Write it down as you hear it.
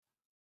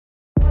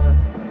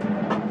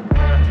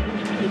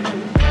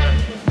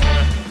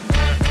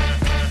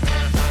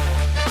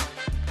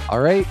All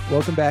right,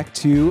 welcome back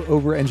to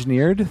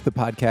Over-Engineered, the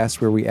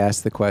podcast where we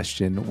ask the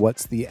question,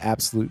 what's the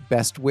absolute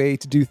best way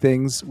to do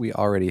things we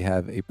already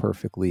have a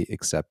perfectly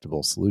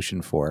acceptable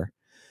solution for?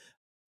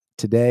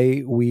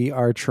 Today, we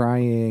are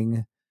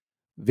trying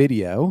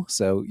video,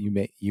 so you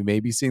may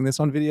be seeing this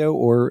on video,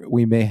 or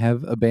we may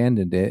have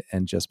abandoned it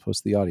and just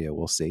post the audio.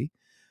 We'll see.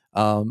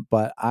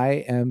 But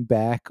I am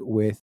back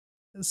with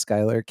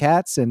Skyler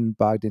Katz and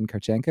Bogdan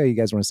Kharchenko. You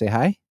guys want to say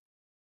hi?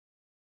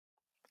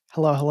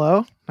 Hello,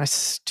 hello.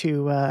 Nice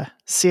to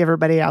see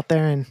everybody out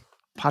there in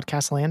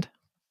podcast land.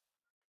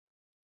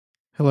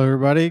 Hello,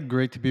 everybody.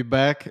 Great to be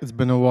back. It's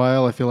been a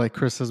while. I feel like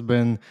Chris has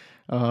been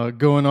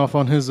going off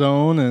on his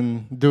own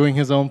and doing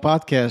his own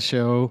podcast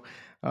show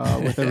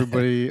with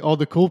everybody, all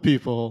the cool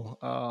people.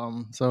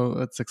 So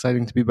it's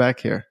exciting to be back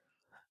here.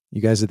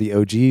 You guys are the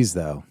OGs,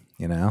 though,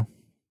 you know?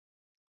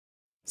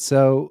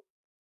 So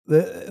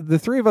the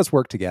three of us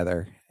work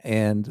together,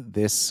 and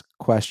this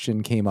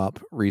question came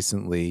up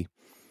recently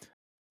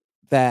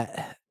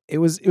that it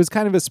was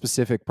kind of a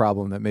specific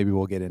problem that maybe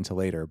we'll get into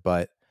later,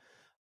 but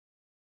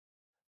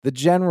the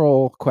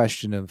general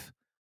question of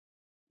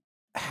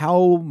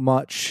how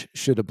much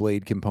should a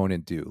Blade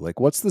component do? Like,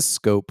 what's the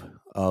scope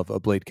of a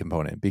Blade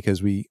component?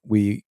 Because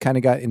we kind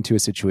of got into a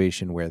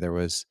situation where there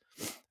was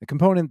a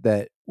component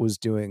that was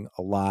doing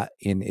a lot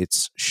in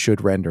its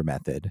should render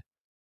method,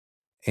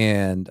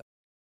 and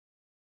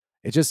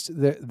it just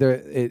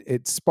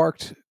it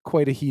sparked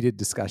quite a heated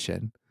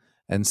discussion,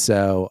 and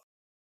so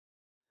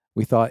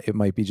we thought it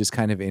might be just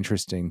kind of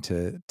interesting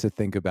to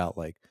think about,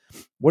 like,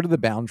 what are the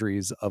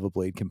boundaries of a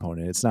Blade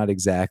component? It's not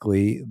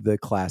exactly the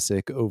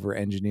classic over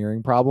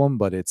engineering problem,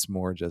 but it's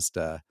more just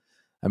I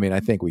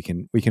think we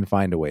can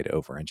find a way to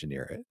over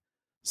engineer it.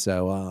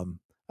 So I don't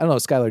know,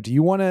 Skylar, do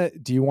you want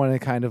to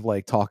kind of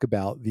like talk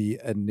about the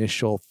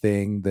initial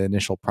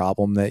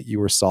problem that you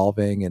were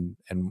solving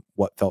and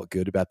what felt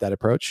good about that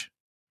approach?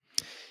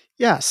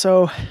 Yeah,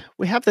 so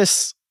we have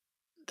this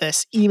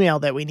email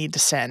that we need to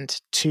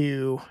send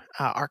to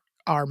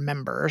our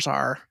members,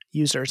 our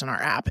users in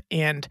our app,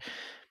 and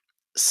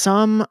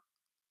some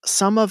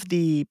of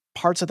the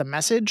parts of the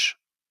message,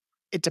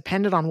 it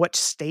depended on which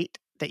state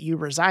that you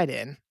reside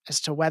in as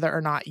to whether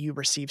or not you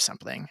receive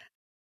something.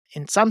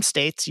 In some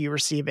states, you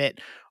receive it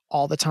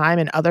all the time.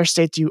 In other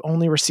states, you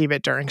only receive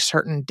it during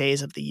certain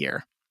days of the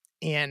year.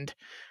 And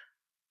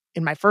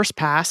in my first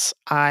pass,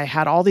 I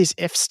had all these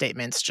if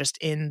statements just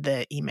in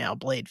the email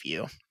Blade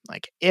view.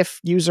 Like, if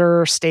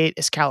user state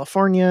is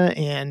California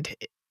and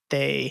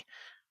they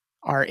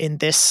are in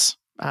this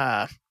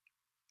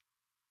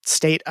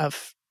state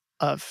of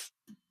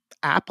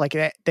app, like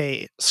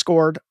they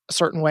scored a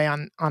certain way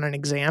on an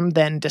exam,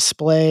 then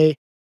display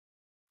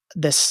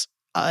this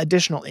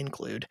additional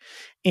include.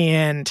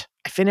 And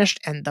I finished,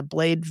 and the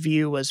Blade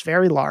view was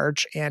very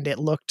large and it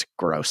looked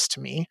gross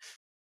to me.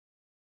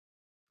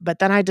 But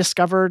then I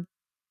discovered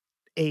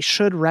a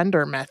should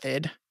render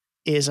method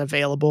is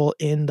available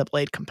in the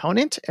Blade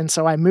component. And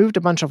so I moved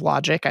a bunch of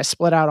logic. I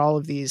split out all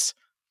of these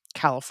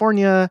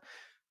California,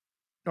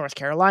 North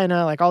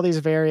Carolina, like all these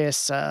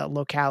various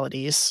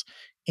localities,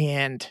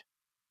 and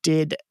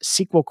did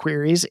SQL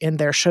queries in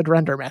their should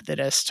render method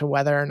as to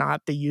whether or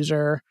not the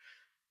user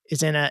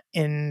is in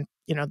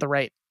the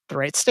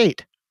right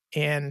state,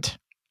 and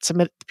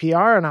submit the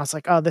PR. And I was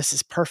like, oh, this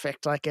is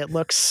perfect. Like, it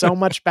looks so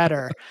much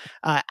better.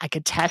 I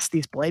could test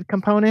these Blade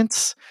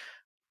components.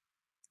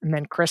 And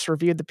then Chris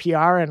reviewed the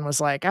PR and was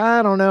like,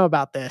 I don't know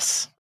about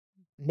this.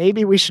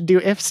 Maybe we should do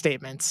if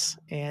statements.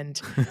 And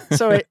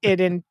so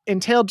it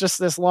entailed just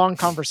this long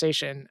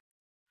conversation.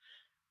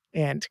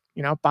 And,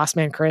 boss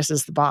man Chris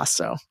is the boss.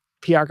 So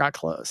PR got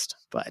closed,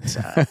 but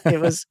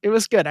it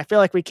was good. I feel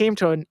like we came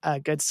to a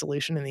good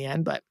solution in the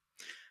end, but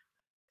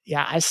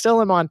yeah, I still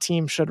am on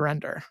team should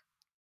render.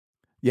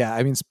 Yeah.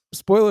 I mean,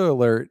 spoiler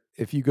alert,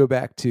 if you go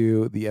back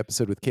to the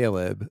episode with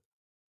Caleb,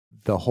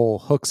 the whole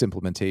hooks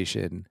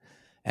implementation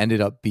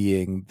ended up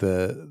being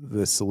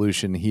the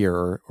solution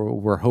here, or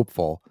we're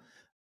hopeful.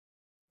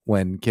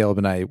 When Caleb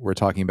and I were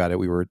talking about it,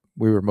 we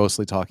were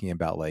mostly talking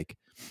about like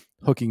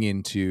hooking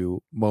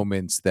into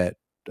moments that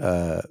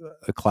a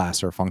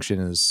class or function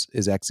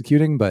is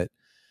executing, but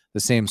the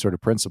same sort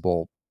of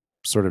principle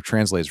sort of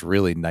translates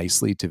really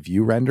nicely to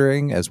view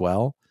rendering as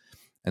well.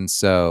 And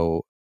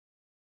so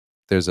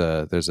there's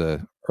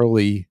a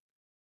early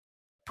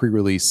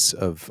pre-release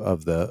of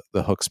the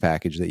hooks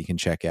package that you can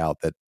check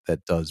out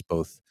that does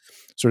both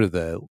sort of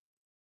the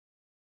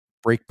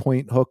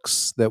breakpoint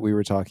hooks that we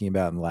were talking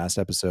about in the last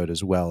episode,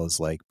 as well as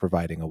like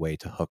providing a way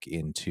to hook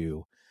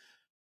into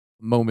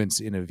moments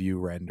in a view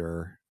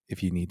render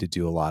if you need to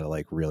do a lot of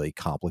like really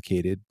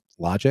complicated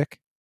logic.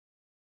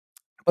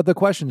 But the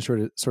question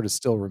sort of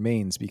still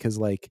remains, because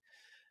like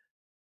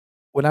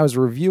when I was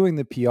reviewing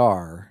the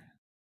PR,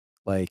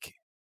 like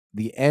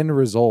the end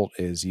result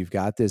is you've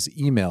got this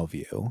email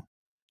view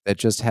that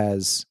just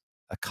has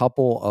a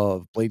couple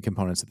of Blade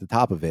components at the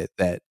top of it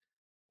that,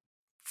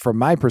 from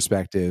my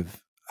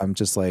perspective, I'm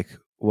just like,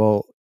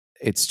 well,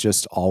 it's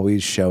just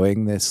always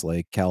showing this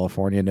like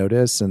California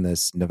notice and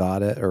this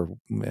Nevada, or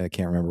I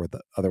can't remember what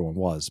the other one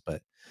was,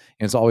 but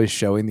and it's always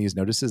showing these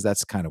notices.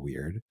 That's kind of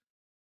weird.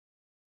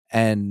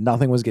 And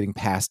nothing was getting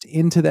passed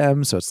into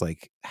them. So it's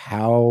like,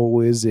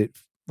 how is it,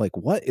 like,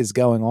 what is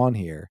going on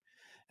here?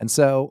 And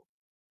so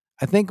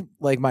I think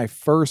like my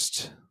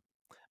first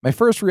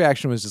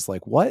reaction was just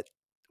like, what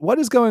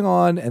is going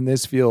on? And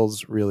this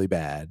feels really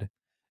bad.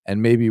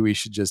 And maybe we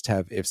should just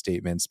have if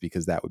statements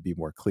because that would be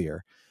more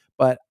clear.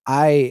 But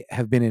I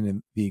have been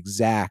in the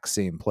exact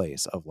same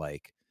place of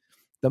like,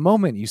 the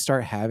moment you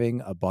start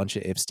having a bunch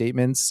of if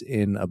statements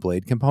in a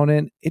Blade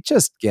component, it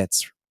just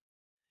gets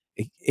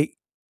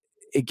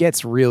it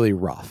gets really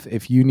rough.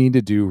 If you need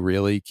to do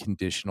really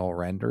conditional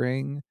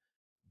rendering,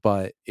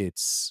 but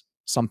it's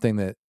something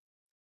that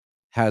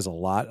has a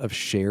lot of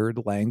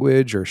shared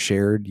language or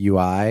shared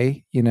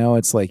UI,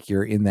 it's like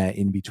you're in that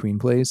in between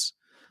place.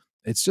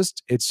 It's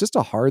just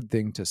a hard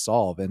thing to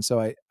solve. And so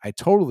I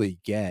totally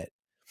get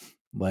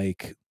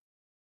like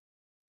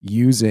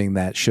using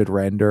that should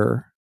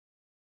render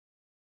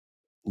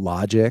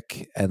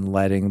logic and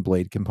letting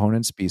Blade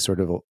components be sort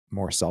of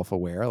more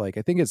self-aware. Like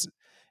I think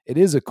it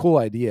is a cool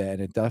idea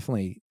and it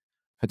definitely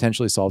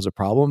potentially solves a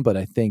problem, but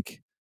I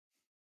think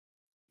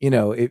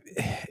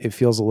it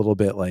feels a little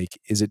bit like,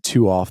 is it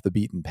too off the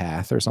beaten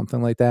path or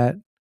something like that?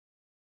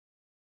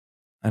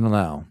 I don't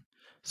know.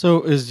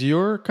 So is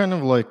your kind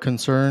of like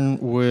concern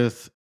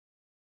with,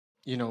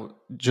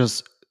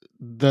 just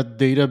that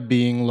data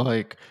being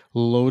like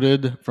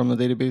loaded from the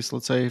database,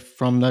 let's say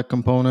from that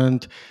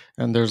component,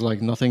 and there's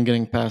like nothing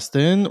getting passed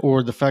in,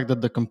 or the fact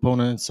that the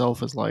component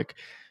itself is like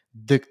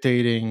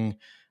dictating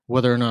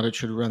whether or not it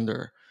should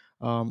render?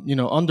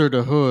 Under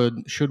the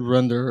hood, should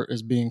render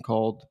is being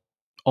called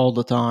all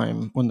the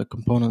time when the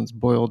components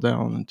boil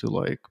down into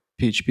like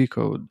PHP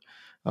code,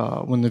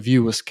 when the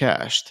view is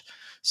cached.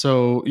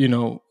 So,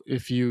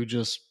 if you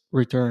just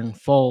return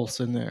false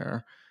in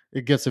there,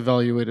 it gets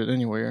evaluated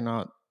anyway. You're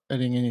not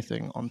adding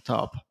anything on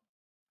top.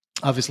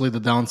 Obviously, the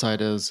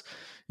downside is,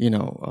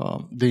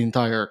 the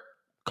entire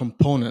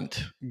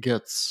component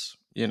gets,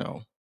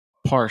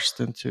 parsed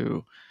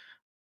into,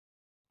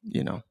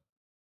 you know,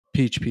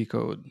 PHP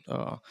code.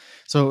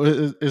 So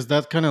is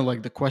that kind of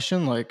like the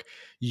question? Like,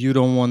 you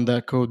don't want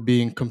that code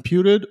being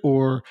computed,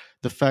 or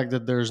the fact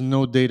that there's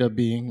no data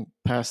being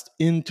passed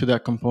into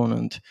that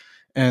component,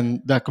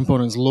 and that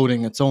component is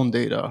loading its own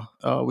data,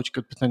 which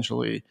could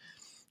potentially,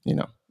 you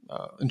know,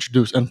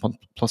 introduce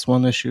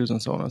N+1 issues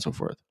and so on and so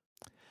forth.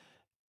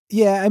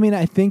 Yeah, I mean,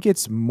 I think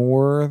it's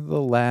more the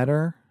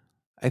latter.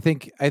 I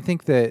think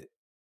that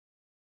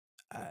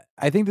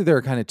there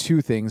are kind of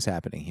two things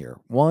happening here.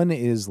 One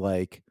is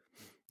like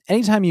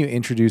anytime you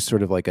introduce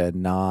sort of like a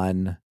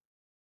non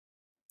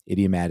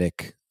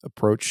idiomatic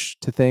approach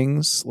to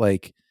things,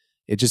 like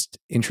it just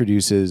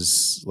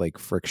introduces like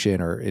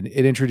friction, or it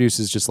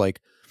introduces just like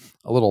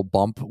a little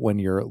bump when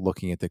you're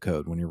looking at the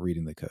code, when you're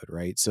reading the code,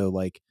 right? So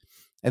like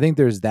I think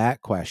there's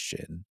that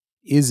question.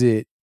 Is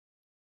it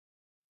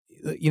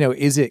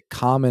is it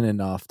common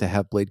enough to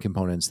have Blade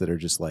components that are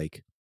just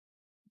like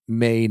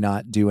may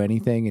not do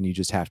anything and you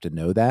just have to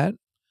know that?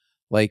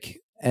 Like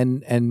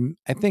and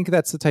I think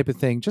that's the type of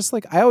thing, just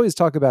like I always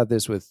talk about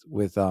this with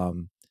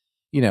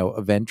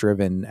event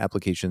driven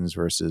applications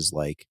versus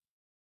like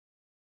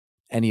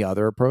any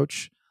other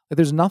approach. Like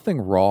there's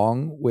nothing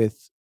wrong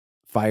with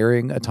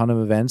firing a ton of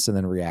events and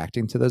then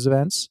reacting to those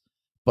events,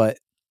 but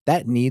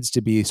that needs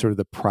to be sort of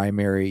the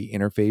primary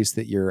interface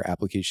that your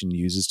application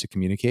uses to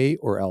communicate,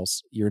 or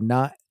else you're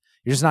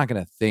just not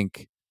going to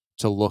think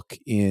to look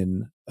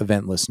in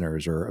event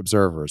listeners or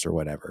observers or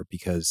whatever,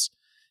 because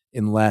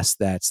unless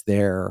that's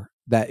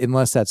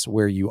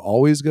where you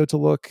always go to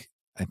look,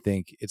 I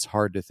think it's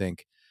hard to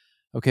think,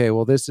 okay,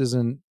 well, this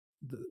isn't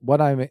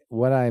what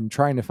I'm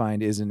trying to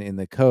find isn't in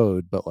the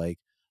code, but like,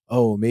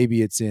 oh,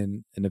 maybe it's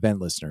in an event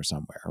listener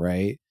somewhere,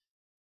 right?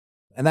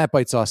 And that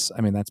bites us. I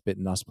mean, that's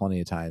bitten us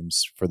plenty of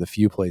times for the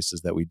few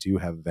places that we do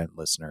have event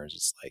listeners.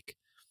 It's like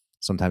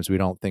sometimes we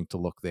don't think to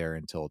look there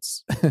until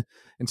it's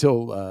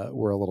until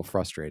we're a little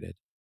frustrated.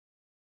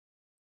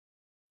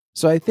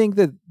 So I think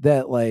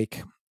that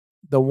like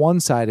the one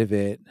side of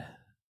it,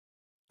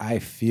 I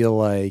feel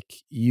like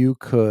you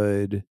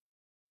could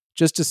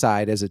just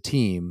decide as a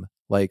team,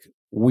 like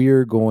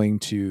we're going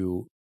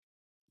to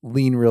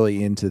lean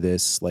really into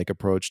this like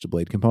approach to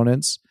Blade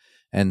components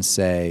and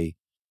say,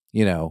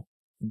 you know,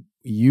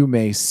 you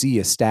may see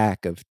a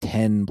stack of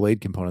 10 Blade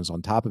components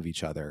on top of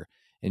each other,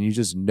 and you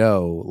just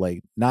know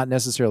like not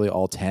necessarily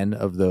all 10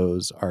 of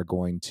those are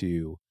going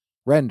to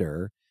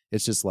render.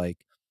 It's just like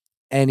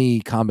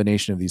any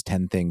combination of these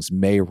 10 things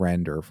may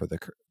render for the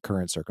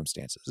current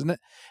circumstances. And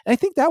I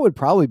think that would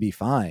probably be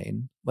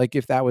fine. Like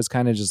if that was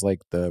kind of just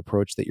like the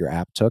approach that your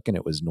app took and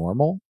it was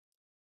normal,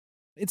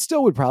 it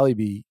still would probably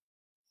be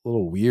a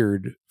little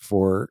weird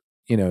for,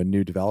 a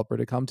new developer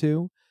to come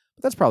to,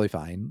 but that's probably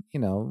fine.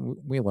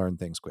 We learn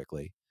things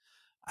quickly.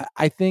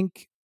 I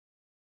think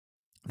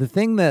the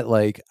thing that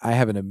like I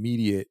have an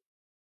immediate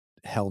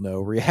hell no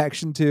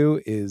reaction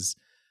to is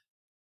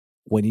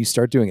when you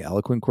start doing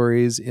eloquent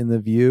queries in the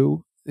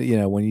view,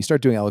 when you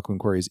start doing eloquent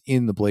queries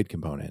in the Blade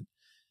component,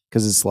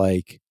 because it's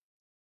like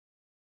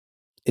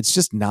it's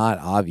just not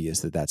obvious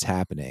that that's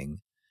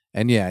happening.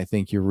 And yeah, I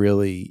think you're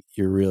really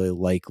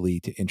likely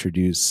to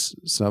introduce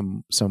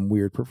some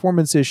weird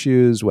performance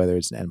issues, whether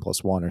it's an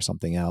N+1 or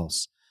something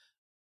else,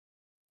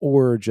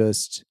 or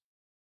just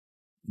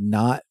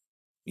not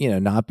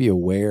not be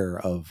aware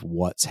of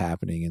what's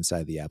happening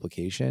inside the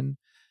application.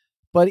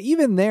 But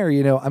even there,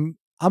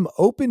 I'm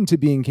open to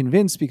being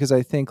convinced, because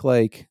I think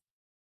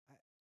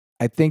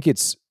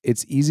it's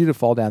easy to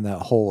fall down that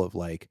hole of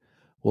like,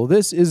 well,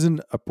 this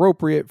isn't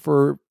appropriate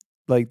for,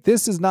 like,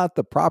 this is not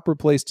the proper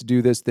place to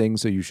do this thing,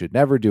 so you should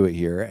never do it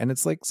here. And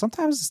it's like,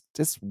 sometimes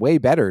it's way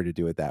better to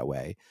do it that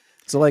way.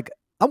 So like,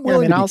 I'm Yeah, I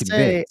willing mean, to be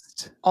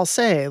convinced. I'll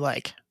say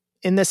like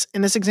in this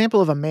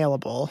example of a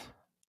mailable,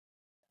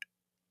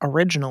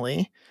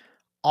 originally,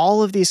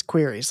 all of these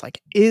queries,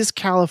 like is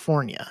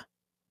California,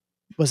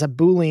 was a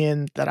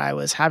Boolean that I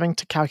was having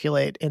to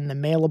calculate in the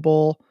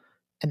mailable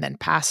and then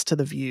pass to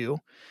the view.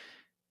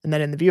 And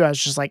then in the view, I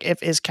was just like,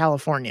 if is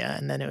California.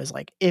 And then it was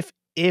like, if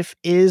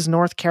is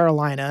North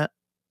Carolina,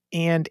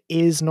 and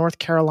is North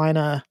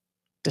Carolina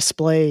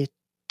display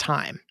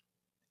time.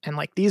 And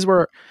like these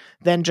were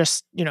then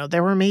just,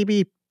 there were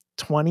maybe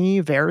 20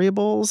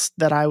 variables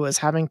that I was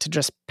having to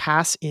just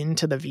pass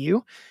into the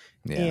view.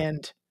 Yeah.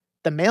 And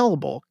the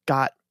mailable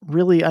got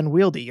really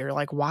unwieldy. You're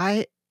like,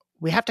 why?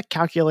 We have to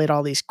calculate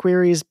all these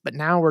queries, but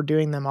now we're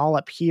doing them all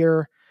up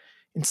here.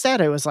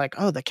 Instead, it was like,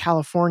 oh, the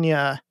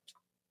California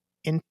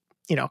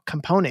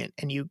component,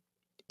 and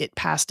it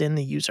passed in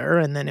the user,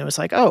 and then it was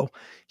like, oh,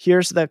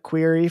 here's the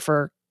query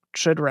for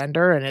should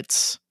render, and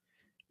it's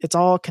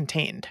all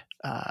contained.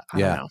 I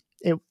don't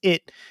know.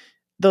 It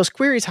those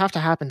queries have to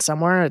happen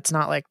somewhere. It's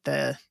not like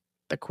the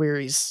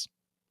queries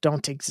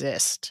don't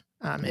exist.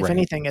 If Right.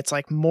 anything, it's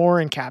like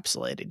more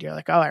encapsulated. You're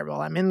like, all right,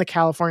 well, I'm in the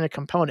California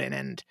component,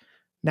 and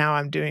now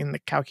I'm doing the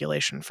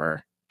calculation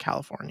for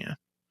California.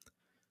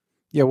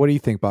 Yeah. What do you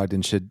think,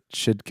 Bogdan?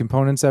 Should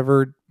components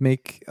ever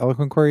make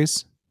eloquent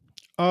queries?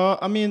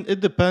 I mean, it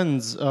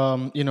depends.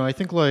 I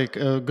think like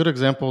a good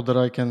example that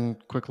I can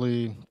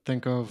quickly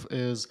think of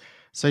is,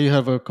 say you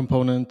have a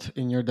component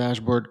in your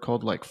dashboard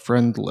called like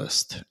friend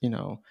list,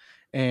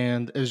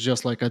 and it's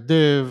just like a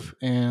div,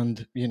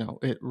 and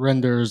it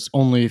renders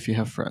only if you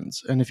have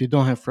friends, and if you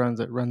don't have friends,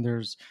 it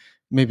renders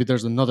maybe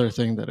there's another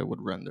thing that it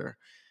would render,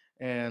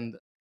 and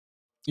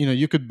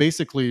you could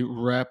basically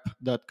wrap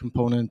that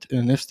component in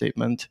an if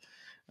statement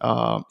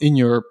in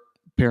your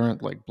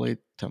parent like Blade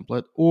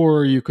template,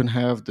 or you can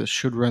have the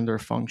should render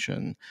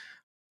function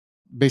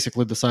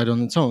basically decide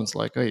on its own. It's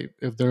like, hey,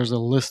 if there's a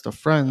list of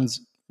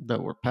friends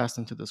that were passed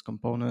into this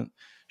component,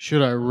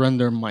 should I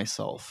render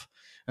myself?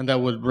 And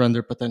that would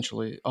render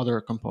potentially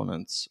other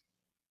components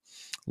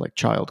like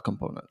child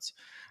components.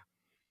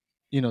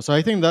 So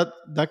I think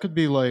that could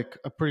be like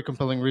a pretty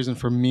compelling reason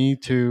for me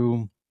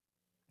to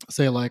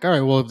say like, all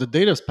right, well, if the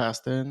data is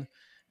passed in,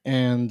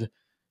 and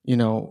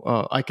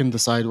I can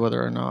decide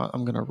whether or not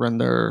I'm going to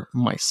render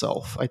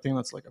myself. I think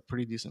that's like a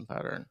pretty decent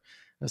pattern.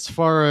 As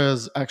far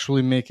as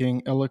actually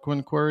making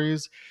eloquent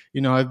queries,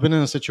 I've been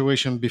in a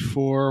situation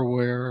before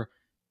where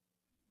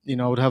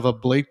I would have a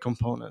Blade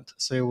component,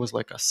 say it was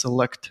like a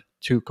select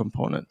to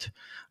component,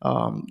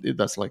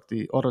 that's like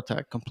the auto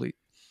tag complete.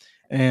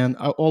 And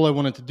all I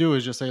wanted to do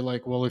is just say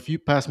like, well, if you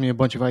pass me a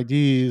bunch of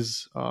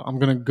IDs, I'm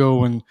going to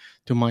go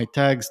into my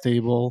tags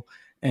table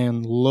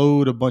and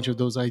load a bunch of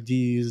those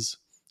IDs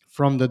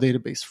from the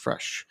database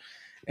fresh.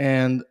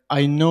 And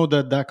I know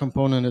that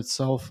component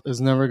itself is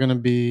never going to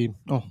be,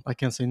 I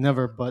can't say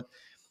never, but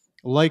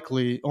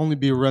likely only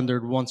be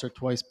rendered once or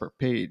twice per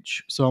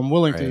page. So I'm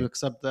willing to Right.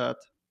 accept that,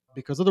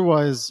 because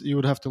otherwise you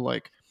would have to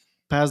like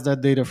pass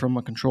that data from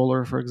a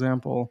controller, for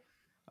example,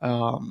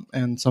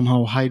 and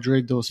somehow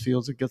hydrate those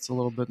fields. It gets a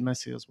little bit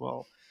messy as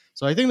well.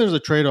 So I think there's a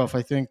trade-off.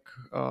 I think,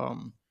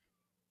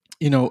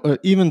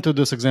 even to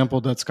this example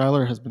that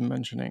Skyler has been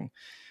mentioning,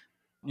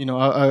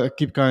 I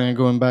keep kind of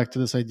going back to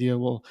this idea.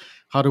 Well,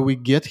 how do we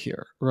get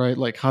here, right?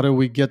 Like, how do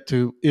we get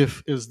to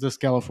if is this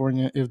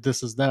California, if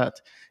this is that?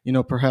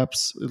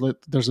 Perhaps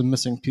there's a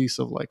missing piece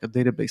of like a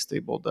database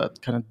table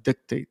that kind of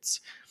dictates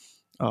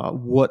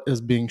what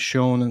is being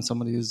shown in some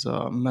of these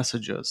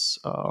messages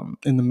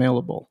in the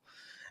mailable.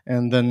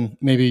 And then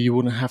maybe you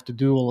wouldn't have to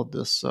do all of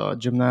this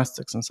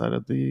gymnastics inside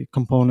of the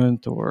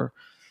component or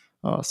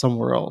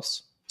somewhere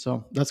else.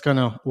 So that's kind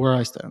of where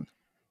I stand.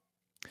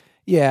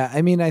 Yeah,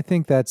 I mean, I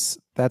think that's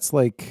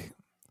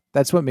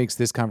what makes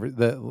this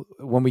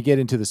when we get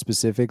into the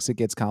specifics, it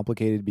gets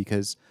complicated,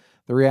 because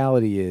the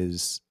reality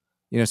is,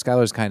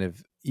 Skylar's kind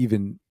of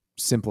even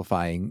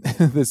simplifying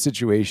the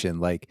situation.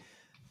 Like,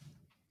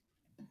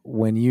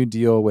 when you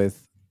deal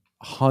with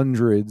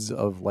hundreds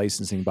of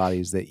licensing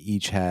bodies that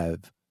each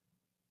have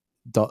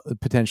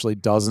potentially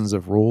dozens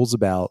of rules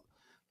about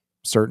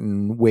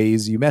certain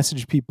ways you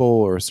message people,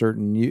 or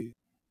certain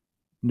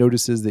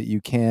notices that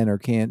you can or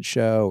can't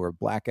show, or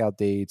blackout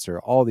dates, or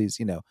all these,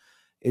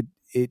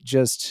 it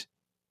just,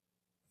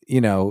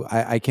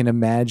 I can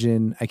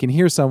imagine, I can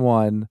hear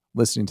someone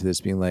listening to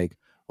this being like,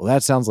 well,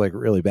 that sounds like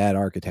really bad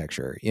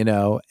architecture,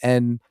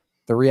 and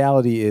the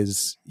reality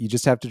is, you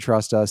just have to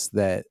trust us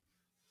that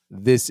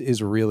this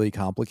is really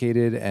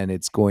complicated and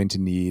it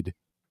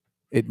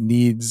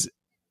needs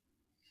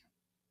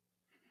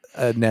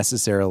a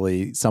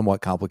necessarily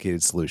somewhat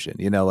complicated solution.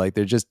 Like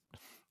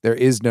there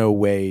is no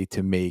way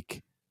to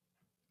make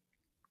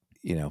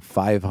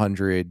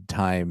 500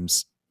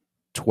 times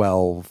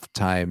 12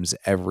 times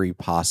every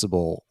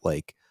possible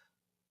like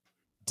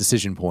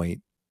decision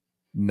point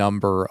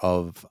number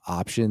of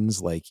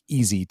options like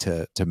easy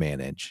to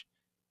manage.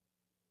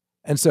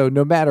 And so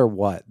no matter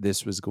what,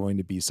 this was going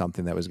to be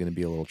something that was going to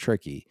be a little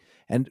tricky.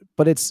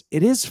 But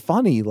it is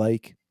funny,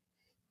 like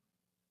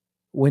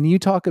when you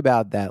talk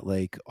about that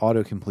like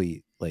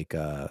autocomplete like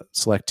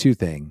select two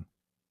thing.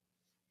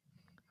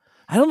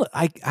 I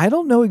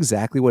don't know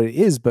exactly what it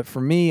is, but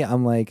for me,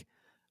 I'm like,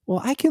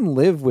 well, I can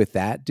live with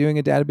that doing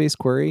a database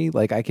query.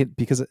 Like I can,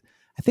 because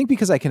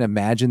I can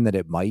imagine that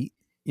it might,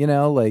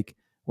 like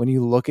when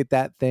you look at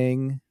that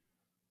thing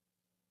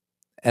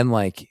and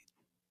like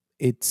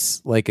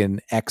it's like an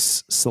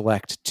X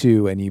select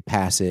two and you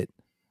pass it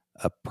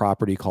a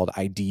property called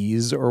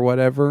IDs or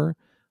whatever,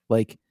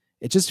 like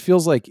it just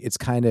feels like it's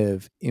kind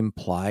of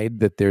implied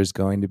that there's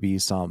going to be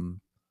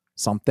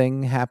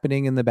something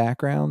happening in the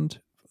background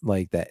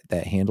like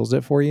that handles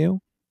it for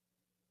you.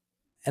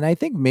 And I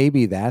think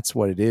maybe that's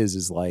what it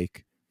is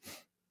like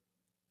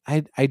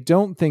I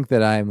don't think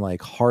that I'm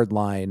like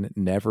hardline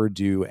never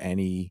do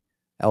any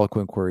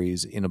eloquent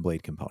queries in a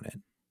Blade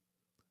component.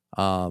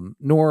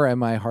 Nor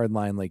am I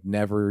hardline like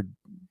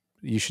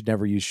you should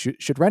never use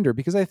should render,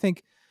 because I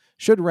think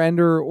should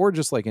render or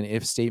just like an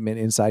if statement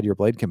inside your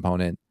Blade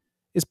component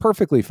is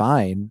perfectly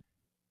fine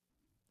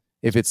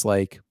if it's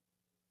like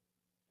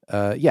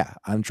yeah,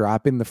 I'm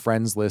dropping the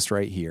friends list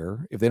right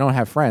here. If they don't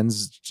have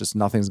friends, just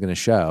nothing's going to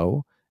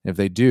show. And if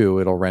they do,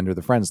 it'll render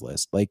the friends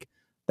list. Like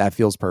that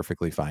feels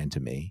perfectly fine to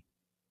me.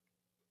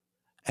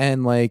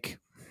 And like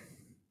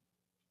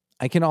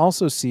I can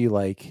also see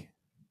like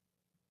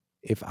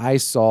if I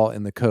saw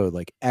in the code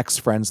like X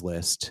friends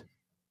list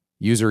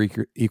user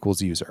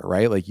equals user,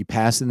 right? Like you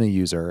pass in the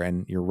user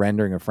and you're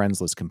rendering a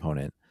friends list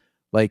component.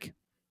 Like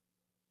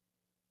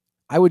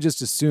I would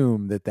just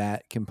assume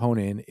that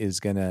component is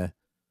going to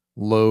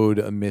load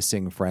a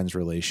missing friends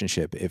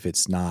relationship if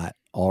it's not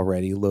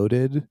already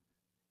loaded.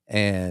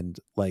 And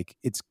like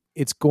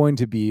it's going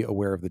to be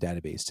aware of the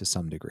database to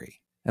some degree.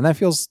 And that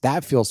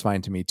feels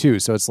fine to me too.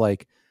 So it's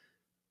like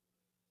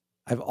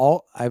I've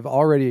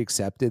already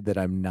accepted that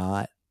I'm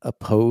not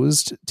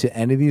opposed to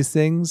any of these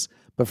things,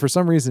 but for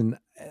some reason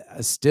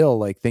still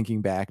like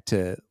thinking back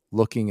to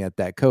looking at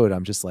that code,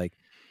 I'm just like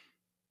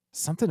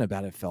something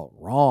about it felt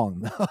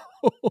wrong.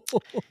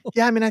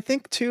 Yeah, I mean, I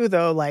think too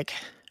though, like,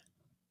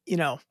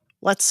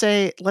 let's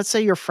say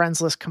your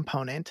friends list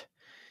component.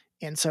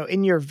 And so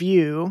in your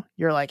view,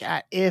 you're like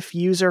at if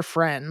user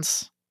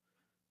friends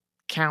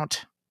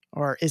count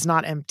or is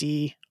not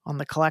empty on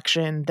the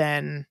collection,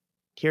 then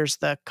here's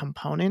the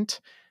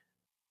component.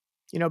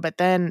 But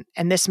then,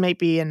 and this may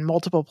be in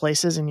multiple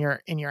places in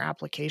your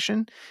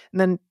application.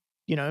 And then,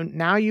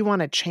 now you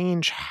want to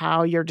change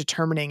how you're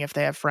determining if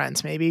they have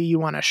friends. Maybe you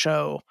want to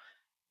show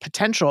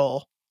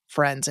potential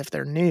friends if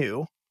they're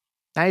new.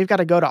 Now you've got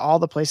to go to all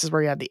the places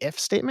where you have the if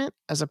statement,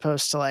 as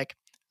opposed to like,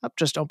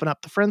 just open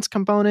up the friends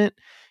component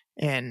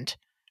and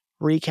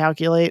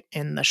recalculate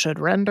in the should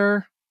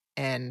render,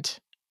 and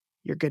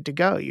you're good to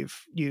go.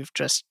 You've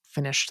just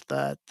finished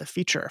the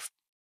feature,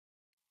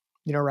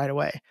 right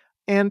away.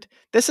 And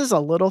this is a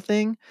little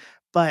thing,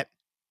 but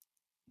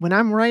when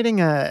I'm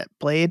writing a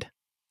Blade,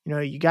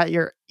 you got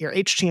your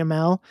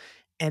HTML,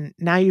 and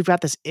now you've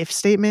got this if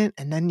statement,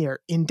 and then you're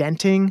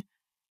indenting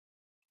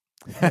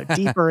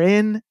deeper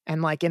in,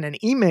 and like in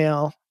an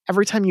email,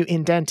 every time you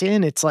indent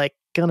in, it's like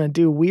gonna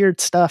do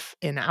weird stuff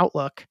in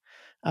Outlook,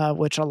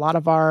 which a lot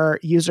of our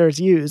users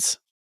use.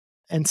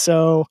 And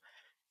so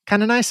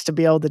kind of nice to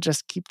be able to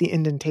just keep the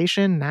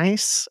indentation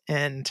nice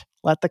and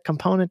let the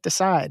component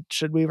decide,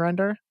 should we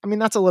render? I mean,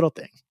 that's a little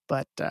thing,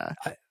 but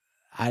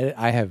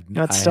I have it's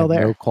I still have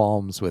there. no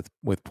qualms with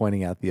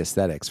pointing out the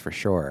aesthetics for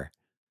sure.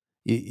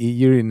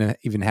 You didn't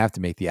even have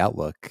to make the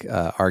Outlook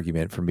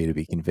argument for me to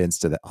be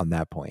convinced on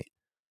that point.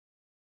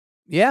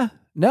 Yeah,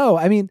 no,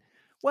 I mean,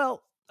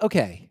 well,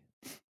 okay.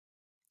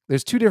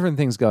 There's two different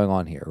things going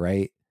on here,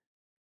 right?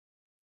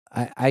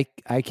 I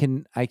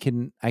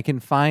can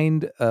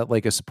find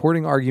like a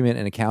supporting argument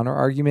and a counter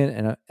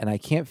argument, and I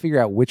can't figure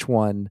out which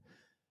one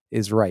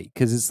is right,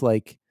 because it's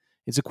like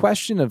it's a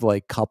question of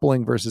like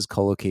coupling versus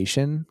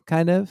collocation,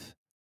 kind of,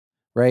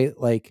 right?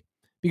 Like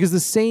because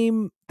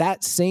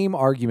that same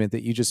argument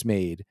that you just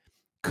made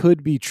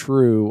could be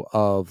true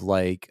of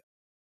like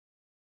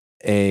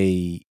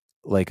a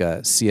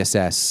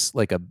CSS,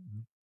 like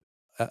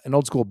an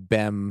old school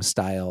BEM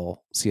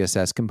style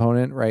CSS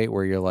component, right?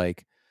 Where you're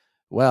like,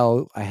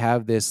 well, I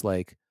have this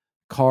like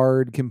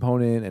card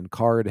component and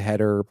card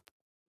header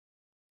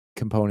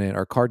component,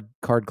 or card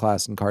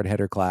class and card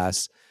header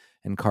class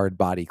and card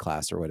body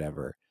class or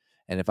whatever.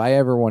 And if I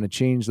ever want to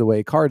change the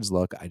way cards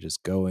look, I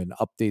just go and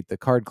update the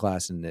card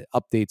class and it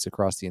updates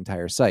across the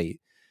entire site.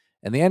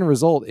 And the end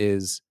result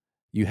is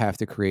you have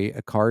to create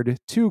a card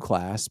to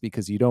class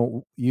because you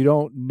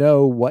don't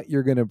know what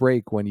you're going to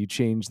break when you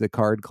change the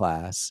card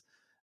class.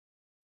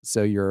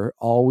 So you're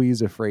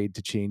always afraid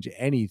to change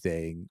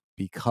anything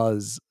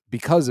because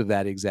of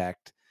that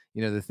exact,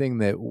 the thing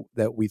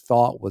that we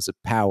thought was a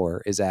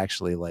power is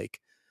actually like,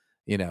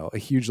 a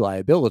huge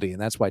liability.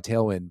 And that's why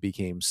Tailwind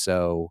became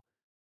so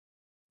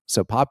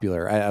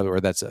popular, or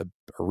that's a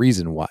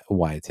reason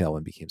why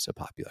Tailwind became so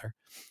popular.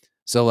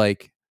 So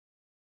like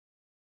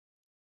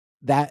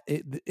that,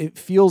 it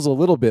feels a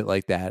little bit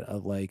like that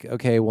of like,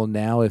 okay, well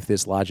now if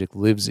this logic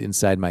lives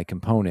inside my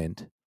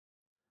component,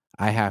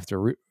 I have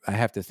to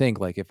think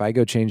like, if I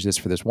go change this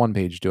for this one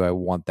page, do I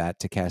want that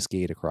to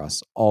cascade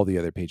across all the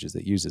other pages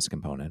that use this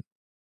component?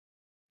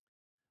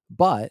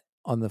 But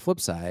on the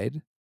flip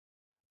side,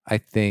 I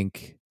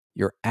think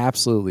you're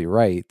absolutely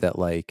right that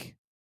like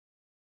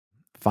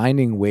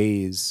finding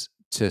ways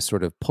to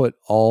sort of put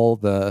all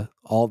the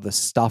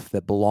stuff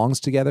that belongs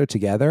together,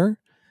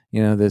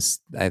 this,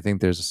 I think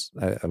there's,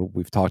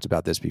 we've talked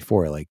about this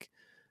before, like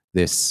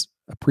this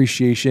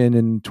appreciation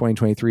in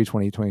 2023,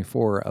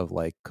 2024 of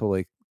like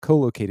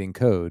co-locating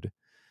code.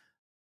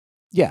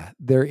 Yeah,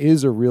 there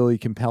is a really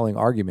compelling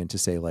argument to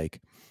say like,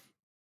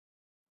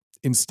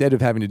 instead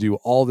of having to do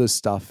all this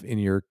stuff in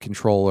your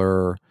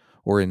controller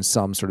or in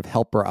some sort of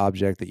helper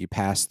object that you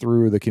pass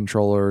through the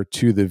controller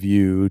to the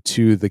view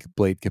to the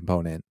blade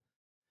component,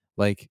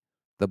 like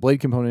the blade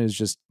component is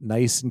just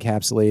nice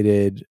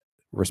encapsulated,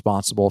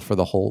 responsible for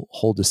the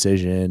whole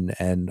decision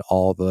and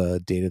all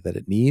the data that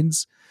it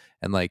needs.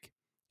 And like,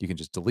 you can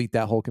just delete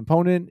that whole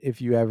component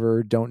if you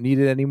ever don't need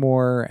it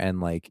anymore.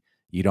 And like,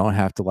 you don't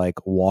have to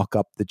like walk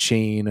up the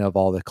chain of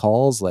all the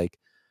calls. Like,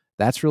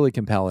 that's really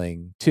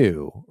compelling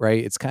too,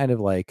 right? It's kind of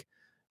like,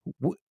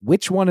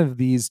 which one of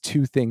these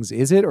two things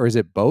is it, or is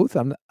it both?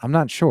 I'm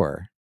not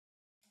sure.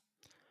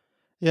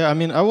 Yeah, I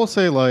mean, I will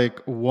say like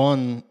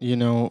one,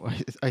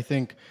 I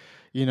think,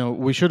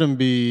 we shouldn't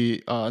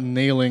be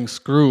nailing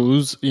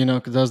screws,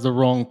 because that's the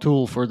wrong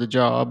tool for the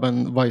job,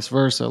 and vice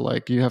versa.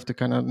 Like you have to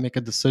kind of make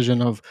a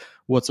decision of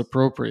what's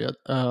appropriate.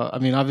 I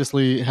mean,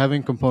 obviously,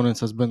 having components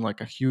has been like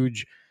a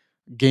huge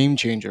game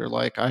changer.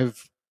 Like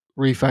I've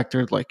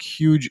refactored like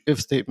huge if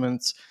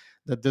statements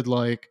that did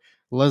like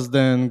less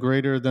than,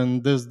 greater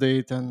than this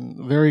date,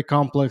 and very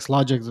complex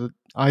logic that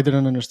I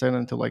didn't understand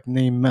until like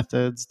name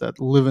methods that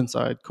live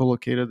inside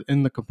collocated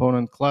in the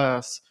component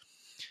class.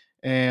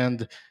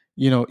 And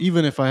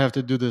even if I have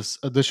to do this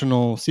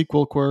additional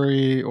SQL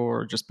query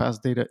or just pass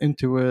data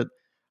into it,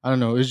 I don't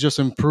know, it's just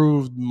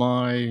improved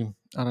my,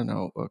 I don't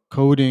know,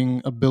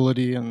 coding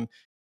ability. And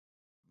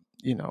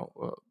you know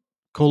uh,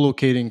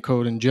 co-locating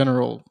code in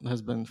general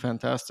has been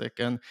fantastic.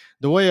 And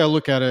the way I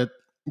look at it,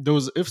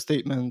 those if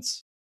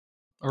statements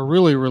are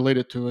really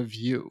related to a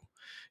view,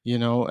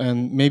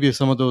 and maybe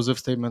some of those if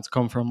statements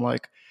come from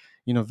like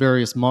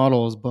various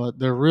models, but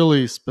they're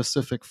really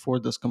specific for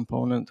this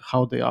component,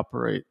 how they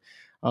operate.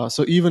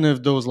 So even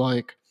if those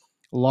like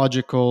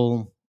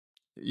logical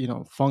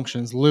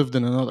functions lived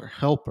in another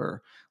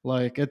helper,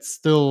 like it's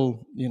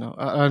still,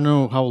 I don't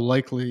know how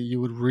likely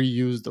you would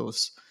reuse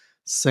those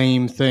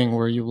same thing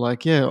where you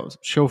like, yeah,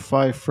 show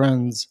 5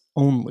 friends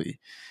only.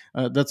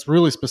 That's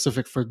really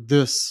specific for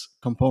this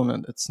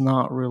component. It's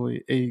not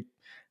really a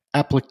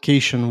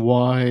application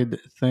wide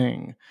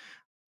thing.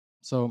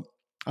 So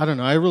I don't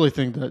know, I really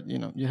think that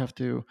you have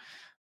to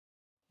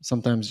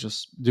sometimes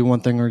just do one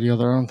thing or the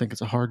other. I don't think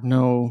it's a hard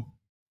no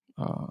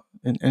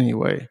in any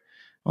way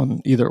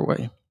on either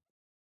way.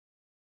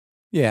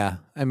 Yeah,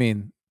 I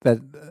mean that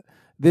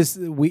this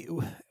we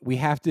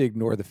have to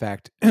ignore the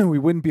fact we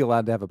wouldn't be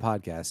allowed to have a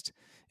podcast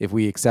if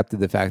we accepted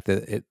the fact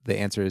that the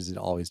answer is it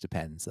always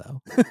depends,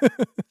 though.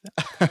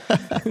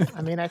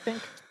 I mean, I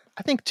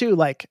think too,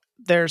 like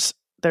there's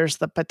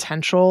the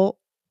potential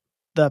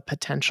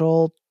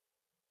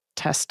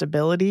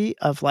testability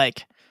of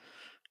like,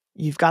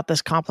 you've got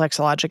this complex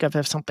logic of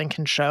if something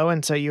can show,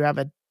 and so you have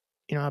a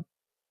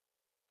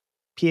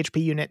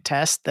PHP unit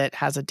test that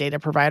has a data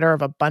provider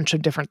of a bunch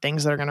of different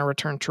things that are going to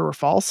return true or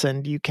false,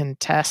 and you can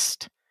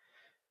test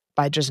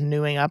by just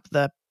newing up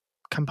the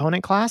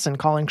component class and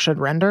calling should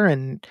render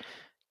and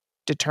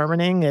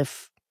determining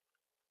if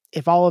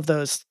all of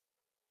those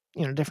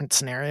different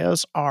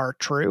scenarios are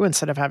true,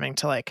 instead of having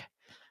to like,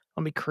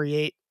 let me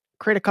create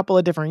a couple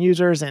of different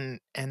users and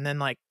then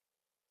like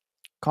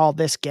call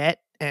this get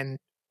and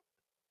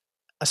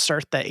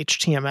assert that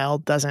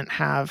HTML doesn't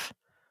have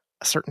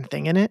a certain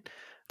thing in it.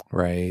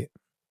 Right.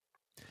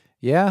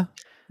 Yeah.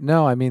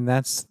 No, I mean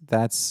that's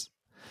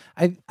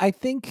I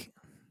think,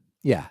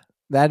 yeah,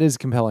 that is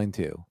compelling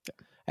too.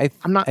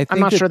 I'm not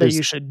that sure that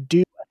you should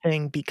do a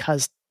thing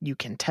because you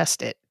can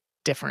test it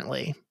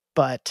differently,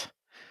 but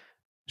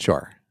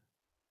sure.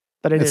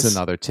 it's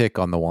another tick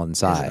on the one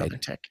is another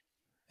side. tick.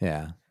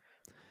 Yeah.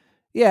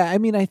 Yeah, I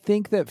mean, I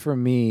think that for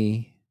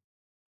me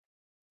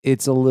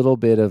it's a little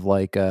bit of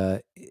like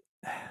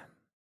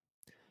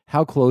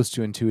how close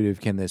to intuitive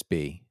can this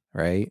be,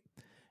 right?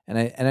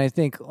 And I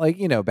think, like,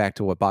 back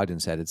to what Bogdan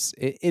said,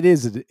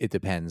 it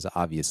depends,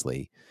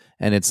 obviously.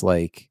 And it's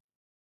like,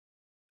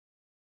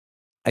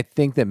 I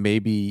think that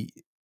maybe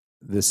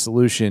the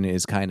solution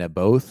is kind of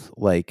both.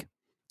 Like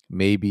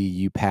maybe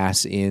you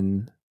pass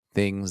in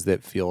things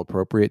that feel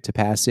appropriate to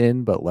pass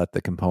in, but let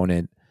the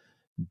component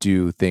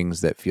do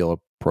things that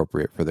feel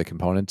appropriate for the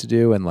component to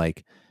do. And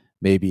like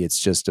maybe it's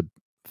just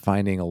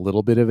finding a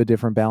little bit of a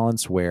different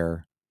balance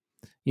where,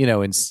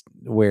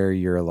 where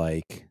you're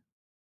like,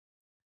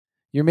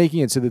 you're making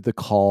it so that the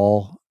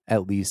call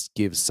at least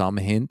gives some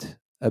hint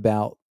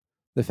about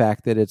the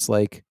fact that it's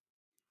like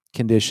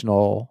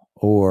conditional,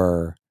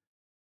 or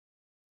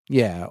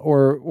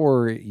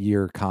or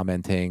you're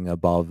commenting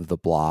above the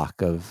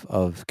block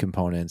of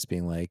components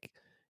being like,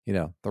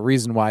 the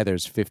reason why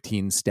there's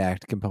 15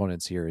 stacked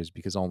components here is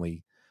because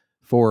only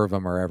 4 of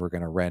them are ever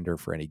going to render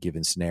for any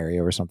given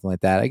scenario or something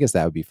like that. I guess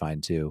that would be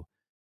fine too.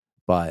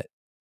 But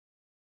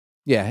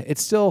yeah,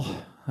 it's still,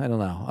 I don't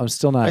know. I'm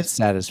still I, not s-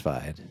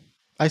 satisfied.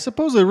 I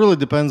suppose it really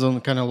depends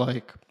on kind of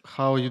like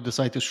how you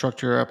decide to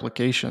structure your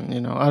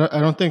application. I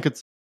don't think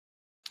it's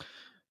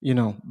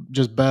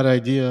just bad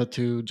idea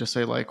to just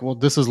say like, well,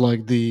 this is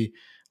like the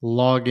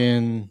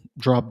login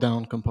drop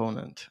down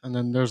component, and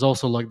then there's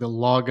also like the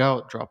log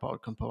out drop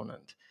out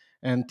component.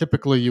 And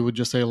typically you would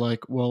just say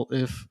like, well,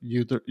 if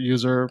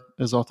user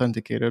is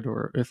authenticated,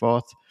 or if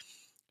auth,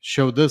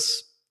 show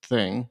this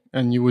thing,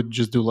 and you would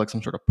just do like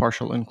some sort of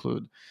partial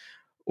include,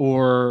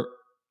 or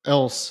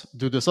else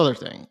do this other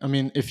thing. I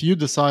mean, if you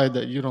decide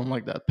that you don't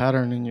like that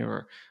pattern in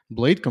your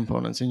Blade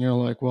components and you're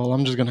like, well,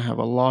 I'm just going to have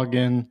a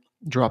login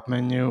drop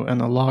menu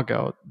and a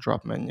logout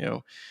drop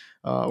menu,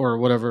 or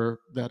whatever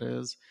that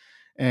is.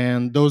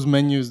 And those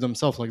menus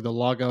themselves, like the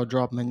logout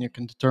drop menu,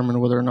 can determine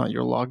whether or not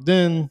you're logged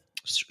in,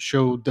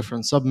 show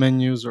different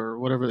submenus, or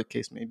whatever the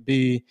case may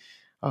be.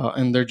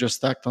 And they're just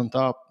stacked on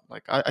top.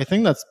 Like, I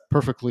think that's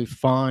perfectly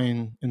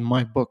fine in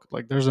my book.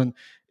 Like, there's an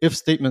if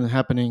statement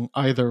happening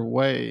either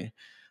way,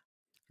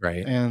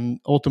 Right.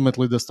 and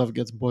ultimately the stuff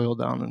gets boiled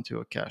down into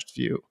a cached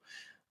view.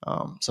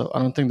 So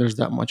I don't think there's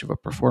that much of a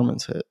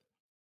performance hit.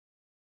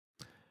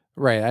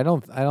 Right. I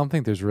don't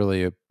think there's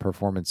really a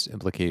performance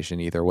implication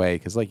either way,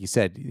 because like you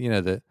said,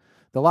 the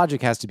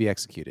logic has to be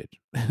executed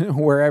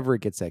wherever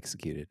it gets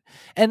executed.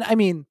 And I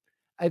mean,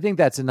 I think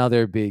that's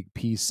another big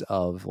piece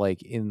of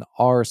like in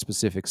our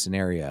specific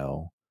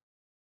scenario,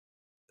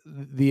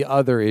 the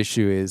other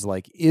issue is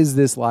like, is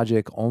this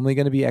logic only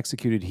going to be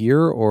executed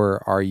here,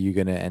 or are you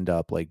going to end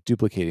up like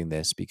duplicating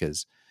this?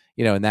 Because,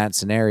 in that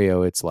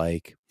scenario, it's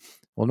like,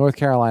 well, North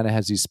Carolina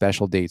has these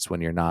special dates when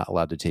you're not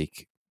allowed to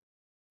take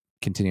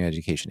continuing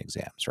education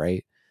exams,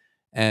 right?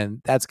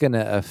 And that's going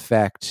to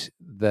affect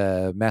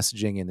the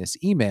messaging in this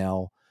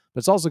email, but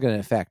it's also going to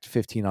affect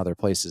 15 other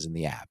places in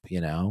the app,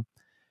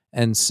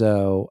 And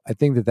so I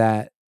think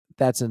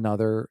that's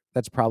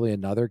probably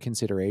another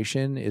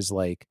consideration is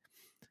like,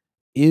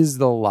 is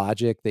the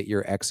logic that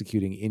you're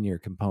executing in your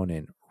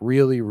component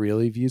really,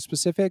 really view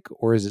specific,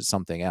 or is it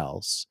something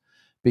else?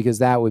 Because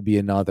that would be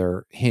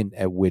another hint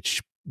at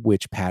which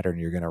pattern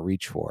you're going to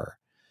reach for.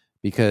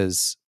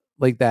 Because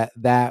like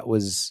that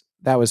was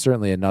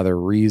certainly another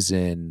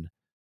reason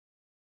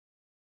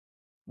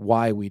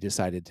why we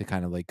decided to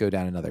kind of like go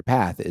down another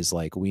path, is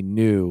like we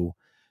knew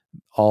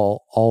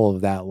all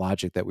of that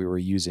logic that we were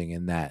using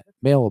in that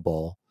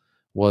mailable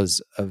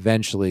was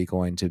eventually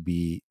going to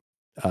be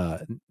uh,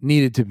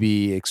 needed to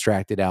be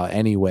extracted out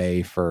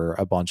anyway for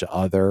a bunch of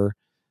other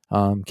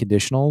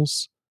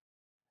conditionals.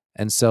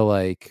 And so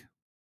like,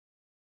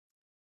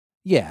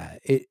 yeah,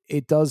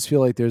 it does feel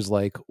like there's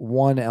like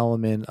one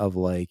element of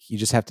like, you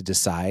just have to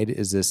decide,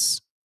 is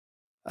this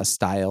a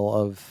style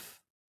of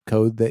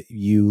code that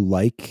you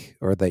like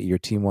or that your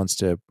team wants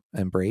to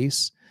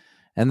embrace?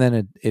 And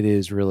then it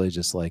is really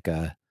just like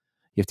you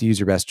have to use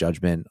your best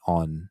judgment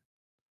on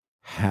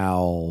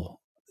how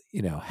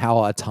how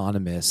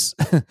autonomous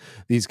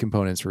these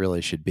components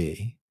really should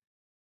be.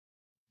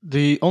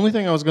 The only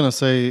thing I was going to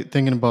say,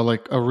 thinking about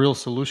like a real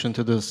solution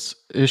to this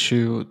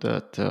issue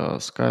that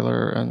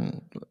Skyler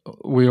and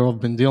we all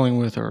been dealing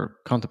with or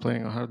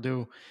contemplating on how to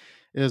do,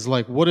 is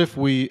like, what if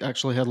we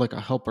actually had like a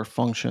helper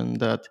function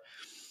that,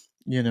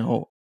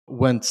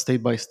 went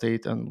state by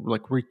state and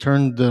like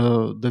returned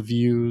the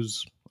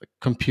views like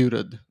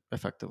computed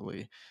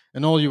effectively,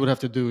 and all you would have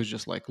to do is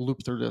just like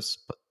loop through this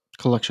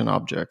collection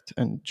object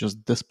and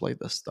just display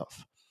this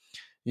stuff.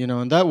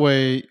 And that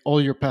way all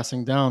you're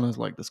passing down is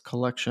like this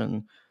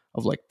collection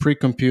of like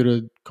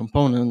pre-computed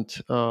component,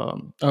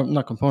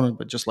 not component,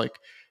 but just like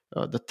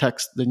the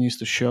text that needs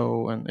to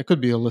show, and it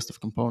could be a list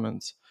of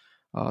components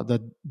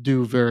that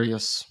do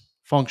various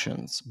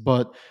functions.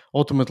 But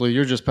ultimately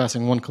you're just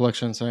passing one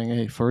collection saying,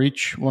 hey, for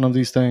each one of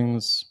these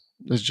things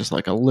there's just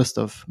like a list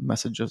of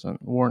messages and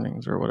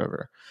warnings or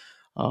whatever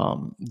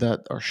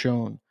that are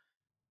shown.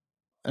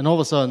 And all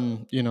of a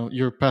sudden,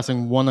 you're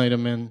passing one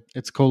item in,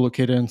 it's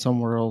co-located in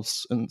somewhere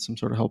else in some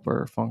sort of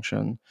helper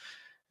function,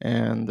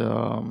 and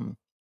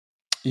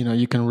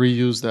you can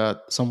reuse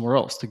that somewhere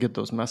else to get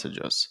those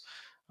messages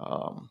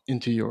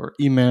into your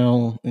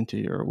email, into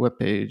your web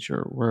page,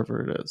 or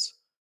wherever it is.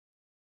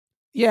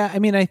 Yeah, I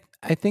mean,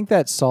 I think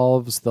that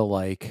solves the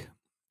like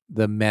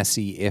the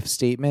messy if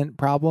statement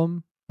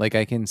problem. Like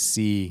I can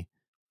see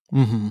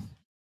Mm-hmm.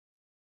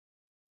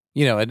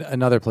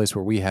 Another place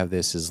where we have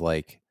this is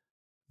like,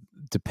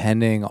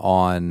 depending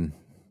on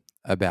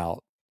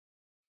about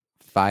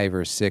 5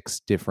 or 6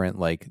 different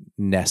like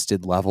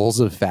nested levels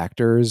of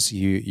factors,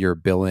 your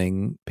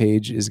billing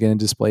page is going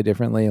to display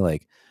differently,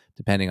 like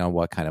depending on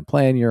what kind of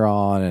plan you're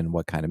on and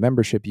what kind of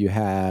membership you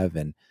have.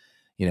 And,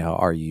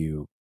 are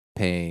you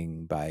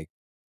paying by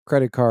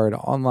credit card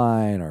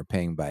online or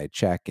paying by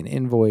check and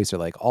invoice, or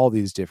like all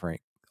these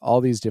different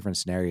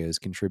scenarios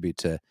contribute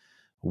to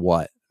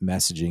what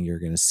messaging you're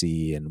going to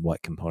see and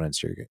what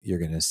components you're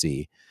going to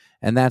see.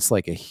 And that's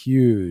like a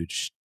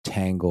huge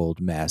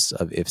tangled mess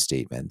of if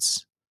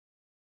statements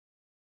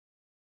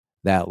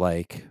that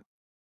like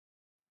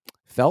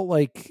felt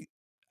like,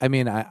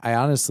 I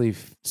honestly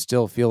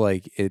still feel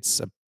like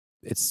it's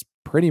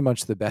pretty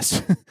much the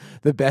best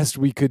the best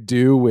we could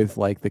do with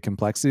like the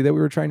complexity that we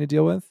were trying to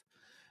deal with.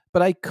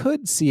 But I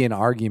could see an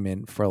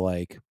argument for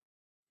like,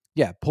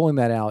 yeah, pulling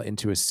that out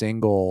into a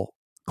single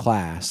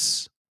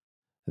class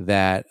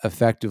that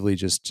effectively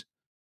just,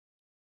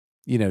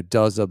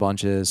 does a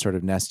bunch of sort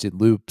of nested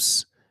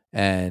loops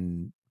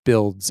and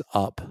builds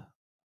up,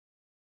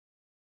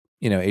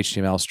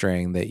 HTML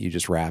string that you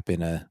just wrap in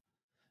that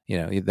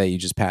you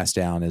just pass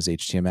down as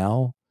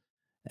HTML.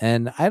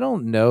 And I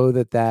don't know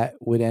that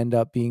would end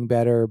up being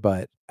better,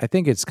 but I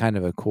think it's kind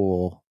of a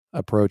cool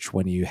approach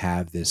when you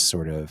have this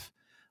sort of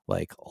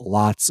like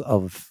lots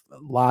of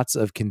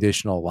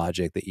conditional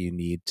logic that you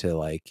need to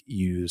like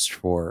use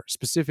for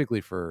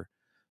specifically for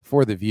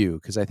the view,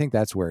 because I think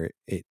that's where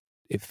it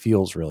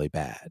feels really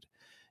bad.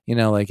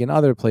 Like in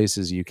other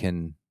places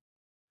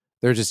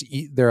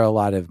there are a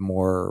lot of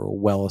more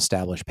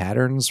well-established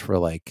patterns for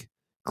like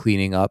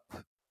cleaning up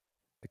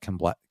the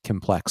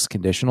complex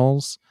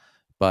conditionals,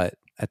 but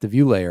at the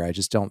view layer, I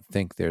just don't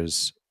think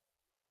there's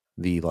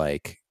the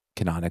like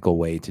canonical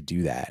way to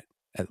do that,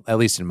 at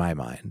least in my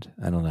mind.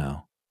 I don't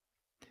know.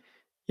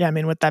 Yeah,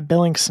 with that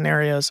billing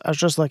scenarios, I was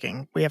just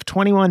looking. We have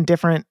 21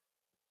 different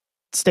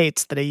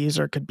states that a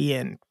user could be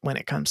in when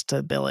it comes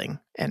to billing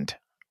and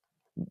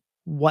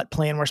what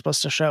plan we're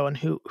supposed to show and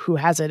who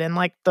has it. And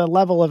like the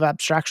level of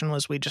abstraction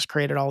was we just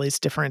created all these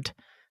different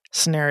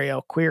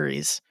scenario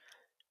queries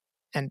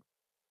and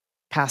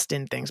passed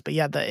in things. But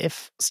yeah, the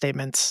if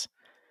statements,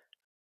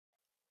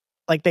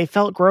 like they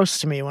felt gross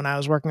to me when I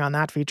was working on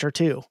that feature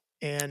too.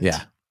 And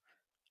yeah,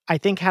 I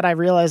think had I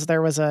realized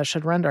there was a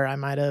should render, I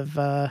might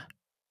have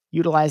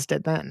utilized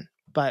it then.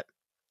 But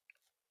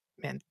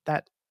man,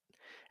 that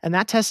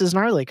test is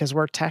gnarly because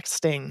we're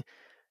texting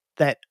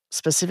that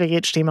specific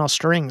HTML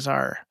strings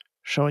are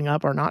showing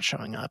up or not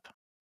showing up.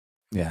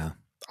 Yeah.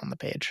 On the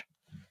page.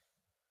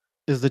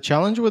 Is the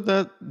challenge with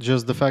that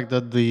just the fact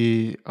that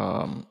the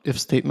if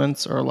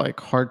statements are like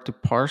hard to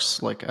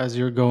parse, like as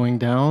you're going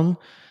down?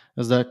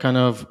 Is that kind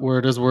of where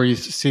it is where you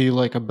see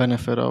like a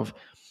benefit of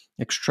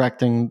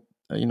extracting,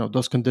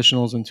 those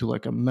conditionals into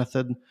like a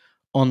method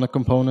on the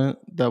component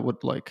that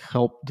would like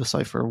help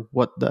decipher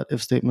what that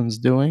if statement is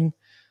doing?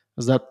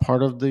 Is that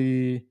part of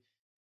the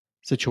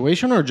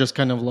situation, or just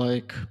kind of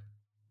like,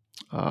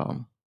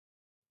 um,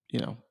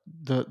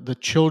 the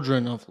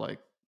children of like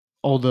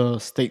all the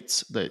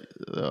states that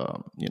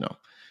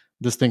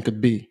this thing could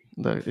be,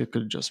 that it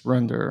could just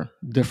render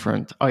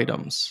different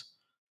items?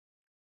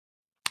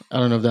 I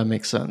don't know if that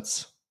makes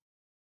sense.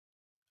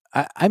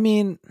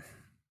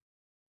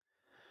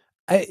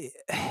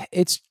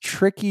 It's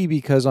tricky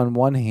because on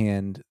one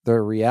hand,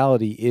 the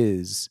reality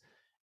is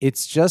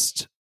it's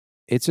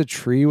a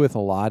tree with a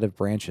lot of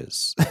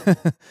branches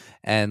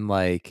and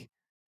like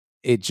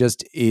it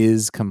just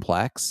is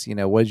complex.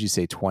 What did you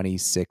say?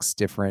 26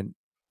 different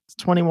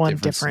 21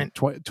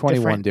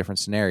 21 different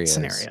scenarios.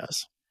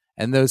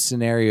 And those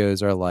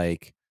scenarios are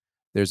like,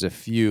 there's a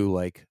few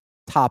like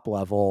top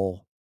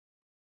level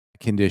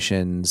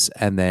conditions,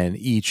 and then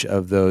each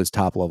of those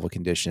top level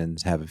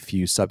conditions have a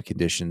few sub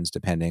conditions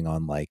depending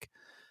on like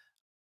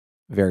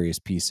various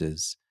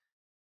pieces.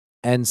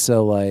 And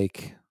so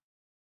like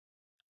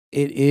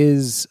it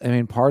is,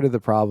 part of the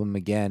problem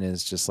again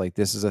is just like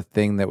this is a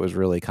thing that was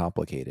really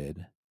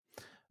complicated.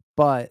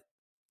 But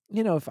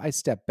if I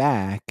step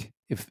back,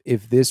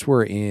 if this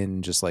were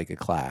in just like a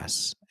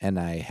class and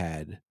I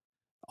had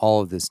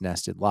all of this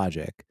nested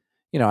logic,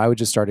 I would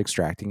just start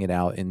extracting it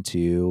out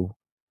into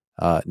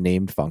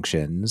named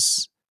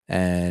functions.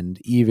 And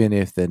even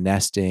if the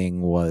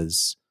nesting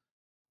was,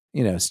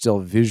 still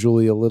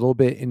visually a little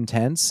bit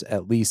intense,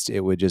 at least it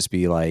would just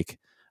be like,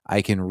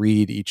 I can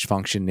read each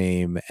function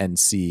name and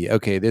see,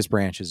 okay, this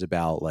branch is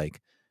about like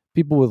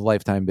people with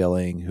lifetime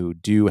billing who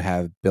do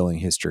have billing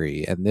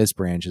history. And this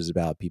branch is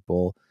about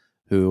people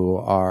who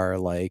are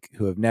like,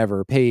 who have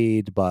never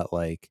paid, but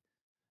like,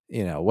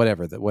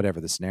 whatever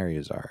the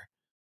scenarios are.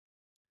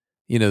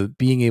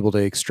 Being able to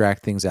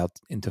extract things out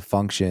into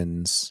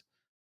functions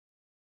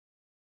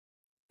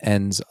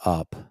ends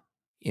up,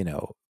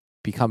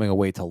 becoming a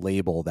way to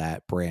label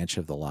that branch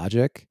of the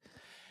logic.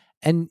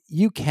 And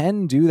you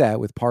can do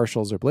that with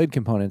partials or blade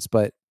components,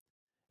 but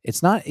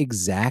it's not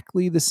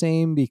exactly the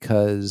same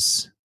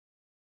because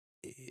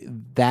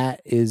that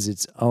is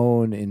its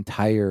own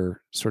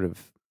entire sort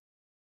of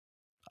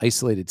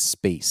isolated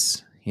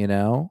space, you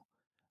know?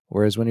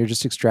 Whereas when you're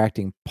just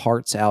extracting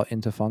parts out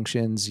into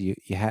functions, you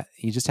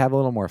just have a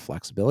little more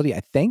flexibility,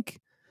 I think.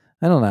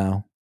 I don't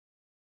know.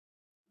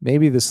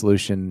 Maybe the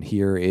solution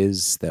here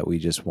is that we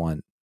just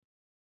want,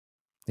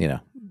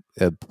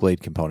 a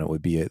blade component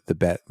would be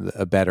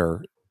a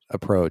better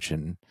approach,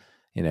 and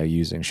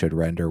using should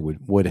render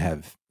would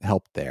have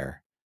helped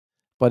there.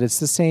 But it's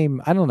the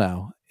same. I don't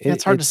know.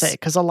 It's hard to say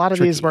because a lot of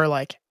these were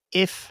like,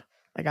 if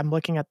like I'm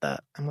looking at the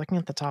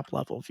top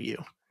level view.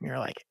 And you're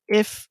like,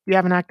 if you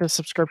have an active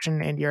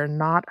subscription and you're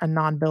not a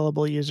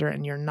non-billable user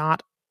and you're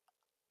not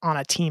on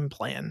a team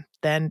plan,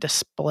 then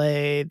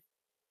display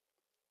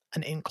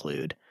an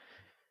include.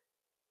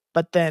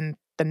 But then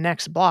the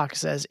next block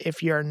says,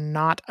 if you're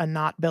not a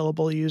not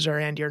billable user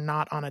and you're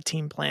not on a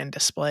team plan,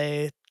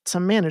 display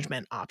some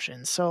management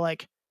options. So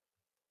like,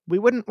 we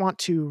wouldn't want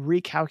to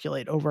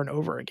recalculate over and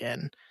over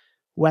again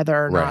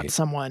whether or not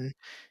someone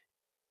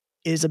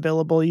is a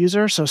billable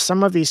user. So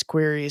some of these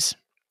queries,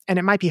 and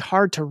it might be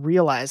hard to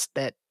realize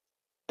that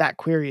that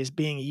query is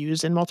being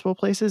used in multiple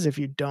places if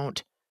you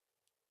don't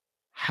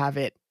have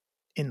it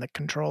in the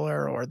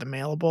controller or the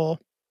mailable,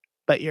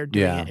 but you're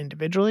doing it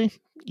individually.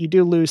 You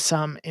do lose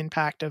some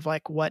impact of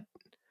like what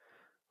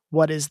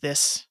is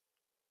this,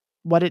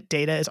 what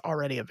data is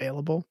already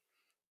available.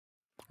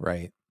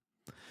 Right.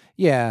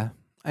 Yeah.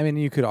 I mean,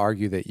 you could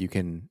argue that you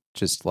can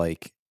just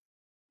like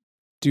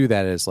do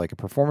that as like a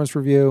performance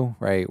review,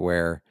 right?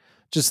 Where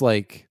just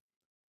like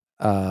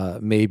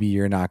maybe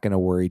you're not going to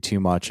worry too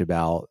much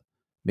about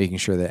making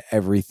sure that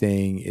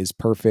everything is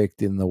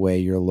perfect in the way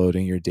you're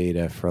loading your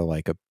data for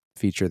like a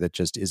feature that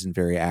just isn't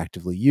very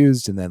actively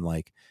used. And then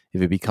like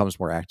if it becomes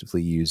more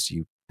actively used,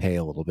 you pay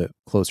a little bit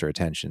closer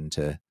attention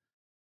to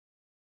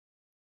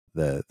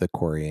the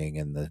querying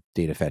and the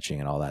data fetching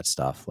and all that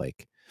stuff.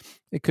 Like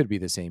it could be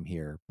the same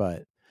here,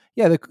 but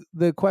yeah,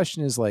 the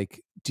question is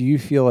like, do you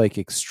feel like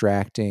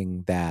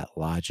extracting that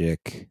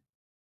logic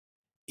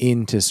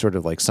into sort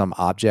of like some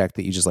object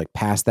that you just like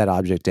pass that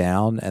object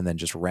down and then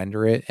just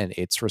render it and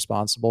it's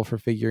responsible for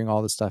figuring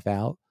all this stuff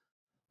out?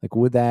 Like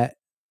would that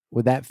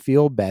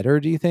feel better,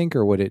 do you think,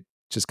 or would it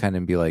just kind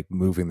of be like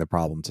moving the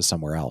problem to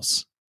somewhere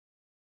else?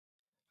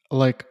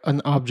 Like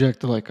an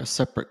object, like a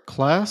separate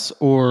class,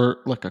 or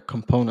like a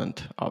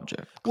component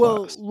object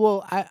class?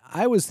 Well,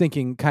 I was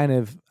thinking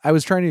I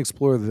was trying to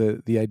explore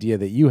the idea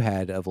that you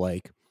had of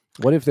like,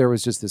 what if there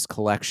was just this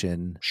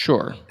collection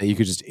Sure. that you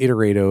could just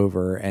iterate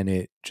over and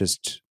it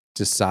just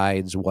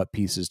decides what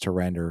pieces to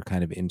render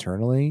kind of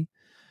internally?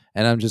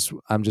 And I'm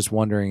just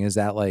wondering, is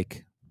that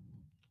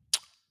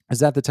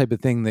the type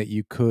of thing that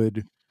you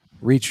could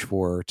reach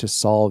for to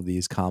solve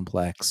these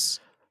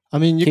complex I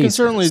mean, cases?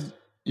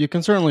 you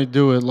can certainly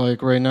do it.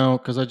 Like right now,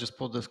 because I just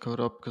pulled this code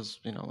up because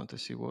I want to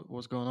see what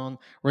was going on.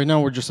 Right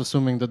now, we're just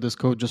assuming that this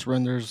code just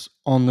renders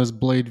on this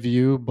Blade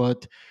view,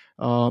 but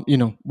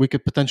we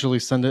could potentially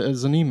send it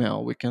as an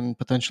email. We can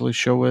potentially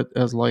show it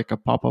as like a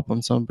pop up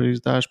on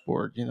somebody's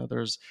dashboard.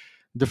 There's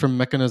different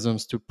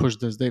mechanisms to push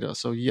this data.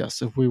 So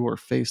yes, if we were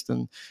faced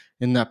in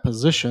that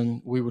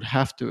position, we would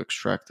have to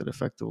extract it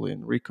effectively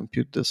and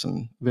recompute this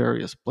in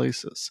various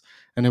places.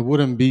 And it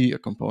wouldn't be a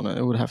component.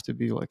 It would have to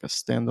be like a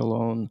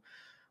standalone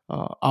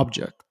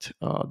object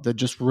that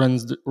just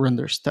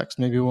renders text.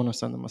 Maybe you want to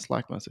send them a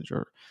Slack message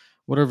or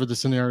whatever the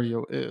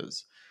scenario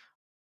is.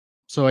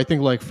 So I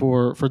think like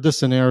for this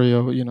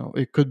scenario,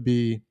 it could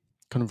be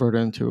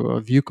converted into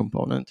a view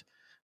component.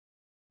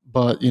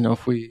 But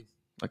if we,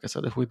 like I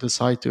said, if we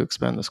decide to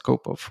expand the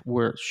scope of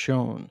where it's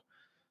shown,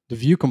 the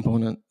view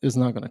component is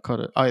not going to cut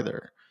it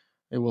either.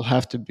 It will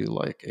have to be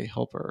like a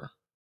helper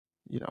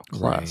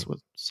class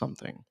with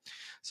something.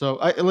 So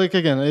I like,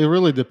 again, it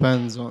really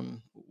depends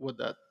on what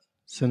that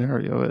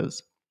scenario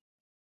is.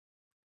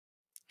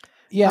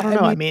 Yeah, I don't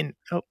know. I mean,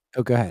 oh,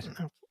 go ahead.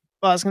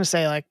 Well, I was going to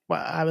say, like,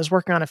 I was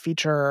working on a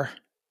feature.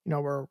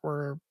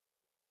 We're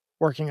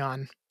working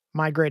on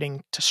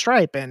migrating to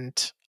Stripe,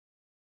 and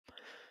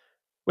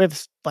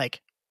with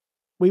like,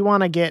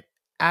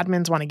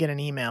 admins want to get an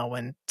email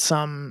when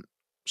some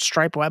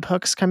Stripe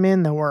webhooks come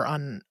in that we're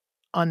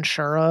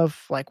unsure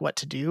of like what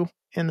to do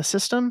in the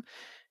system.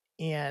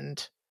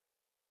 And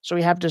so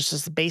we have just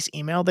this base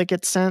email that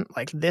gets sent,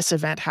 like this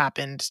event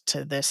happened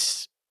to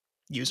this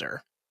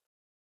user.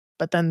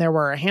 But then there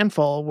were a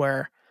handful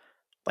where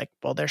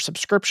their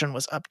subscription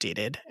was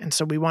updated. And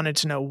so we wanted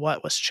to know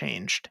what was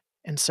changed.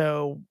 And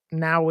so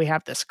now we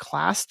have this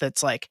class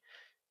that's like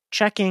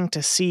checking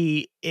to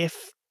see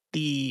if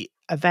the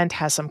event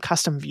has some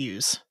custom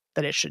views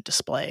that it should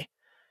display.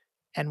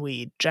 And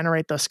we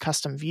generate those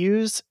custom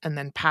views and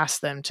then pass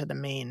them to the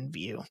main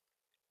view.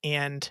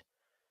 And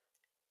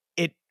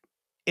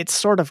it's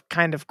sort of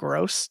kind of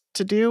gross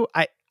to do.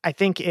 I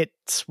think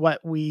it's what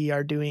we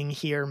are doing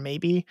here,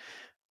 maybe,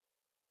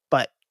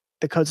 but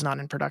the code's not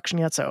in production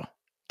yet, so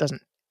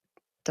doesn't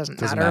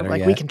matter. Like,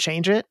 yet. we can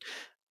change it,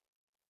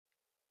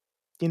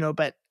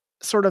 but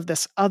sort of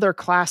this other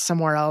class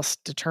somewhere else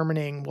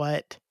determining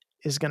what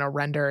is going to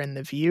render in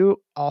the view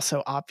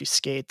also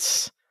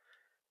obfuscates.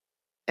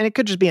 And it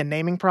could just be a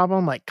naming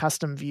problem, like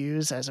custom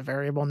views as a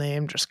variable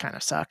name just kind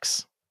of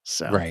sucks.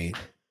 So Right.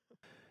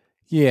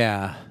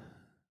 Yeah.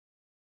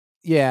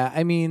 Yeah.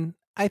 I mean,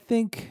 I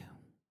think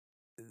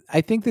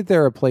that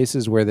there are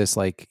places where this,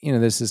 like,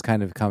 this is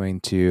kind of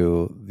coming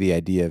to the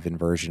idea of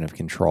inversion of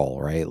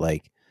control, right?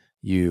 Like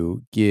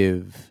you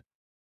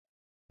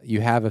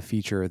have a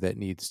feature that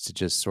needs to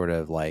just sort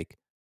of like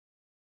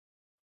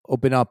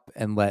open up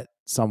and let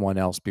someone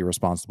else be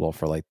responsible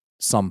for like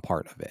some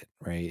part of it,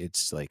 right?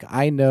 It's like,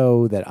 I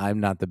know that I'm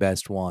not the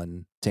best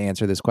one to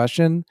answer this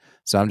question,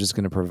 so I'm just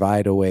going to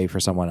provide a way for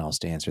someone else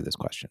to answer this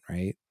question,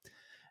 right?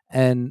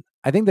 And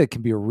I think that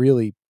can be a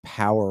really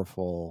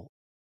powerful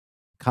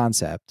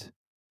concept,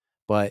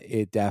 but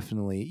it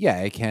definitely,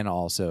 it can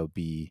also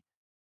be,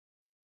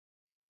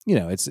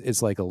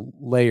 it's like a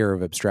layer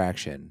of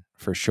abstraction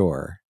for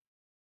sure.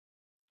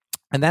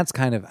 And that's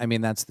kind of, I mean,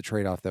 that's the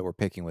trade-off that we're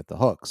picking with the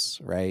hooks,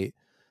 right?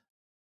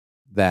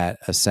 That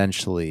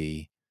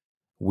essentially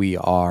we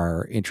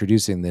are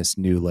introducing this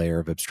new layer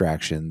of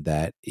abstraction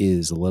that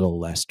is a little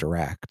less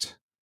direct.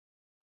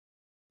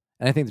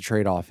 And I think the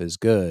trade-off is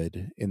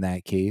good in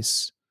that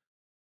case,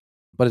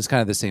 but it's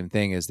kind of the same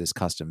thing as this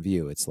custom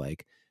view. It's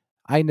like,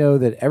 I know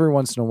that every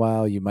once in a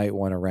while you might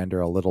want to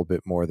render a little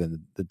bit more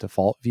than the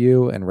default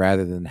view, and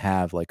rather than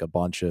have like a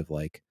bunch of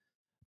like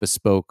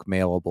bespoke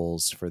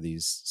mailables for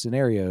these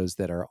scenarios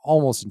that are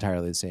almost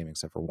entirely the same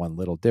except for one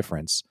little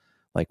difference,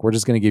 like we're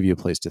just going to give you a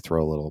place to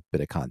throw a little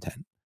bit of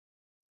content.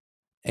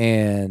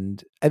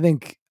 And I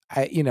think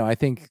I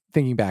think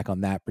thinking back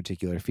on that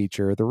particular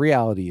feature, the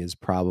reality is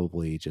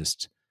probably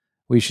just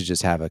we should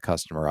just have a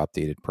customer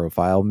updated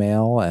profile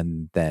mail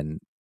and then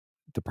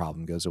the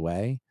problem goes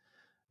away.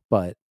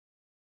 But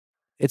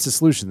it's a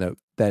solution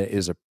that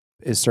is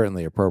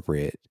certainly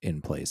appropriate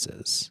in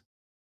places.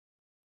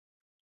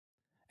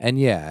 And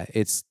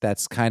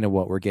that's kind of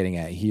what we're getting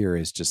at here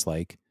is just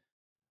like,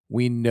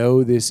 we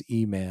know this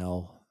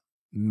email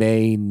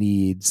may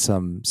need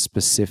some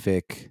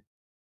specific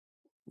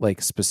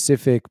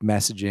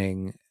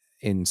messaging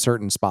in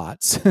certain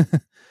spots,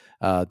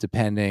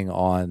 depending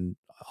on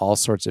all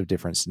sorts of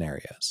different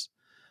scenarios.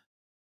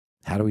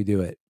 How do we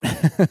do it?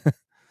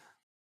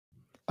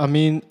 I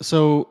mean,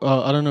 so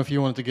I don't know if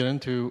you wanted to get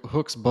into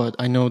hooks, but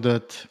I know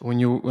that when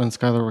you and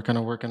Skyler were kind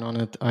of working on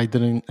it, I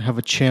didn't have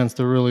a chance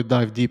to really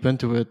dive deep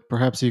into it.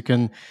 Perhaps you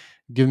can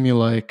give me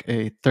like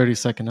a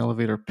 30-second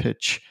elevator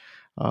pitch,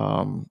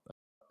 um,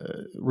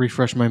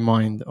 refresh my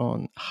mind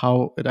on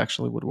how it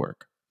actually would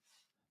work.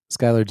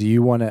 Skyler, do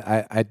you want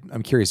to?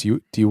 I'm curious. Do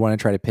you want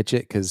to try to pitch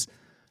it? Because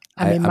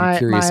I mean, I'm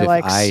curious my if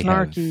like I have.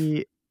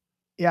 snarky,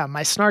 yeah,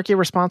 my snarky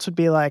response would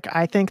be like,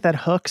 I think that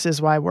hooks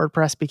is why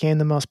WordPress became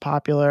the most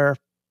popular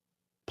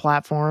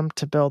platform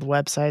to build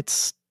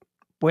websites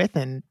with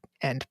and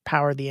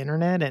power the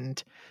internet,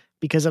 and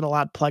because it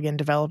allowed plugin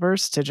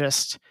developers to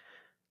just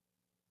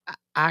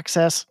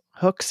access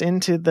hooks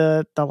into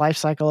the life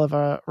cycle of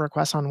a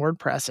request on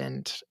WordPress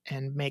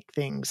and make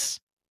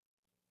things,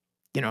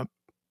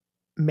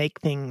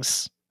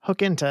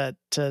 hook into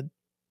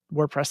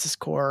WordPress's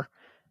core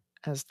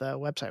as the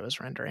website was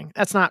rendering.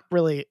 That's not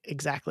really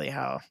exactly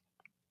how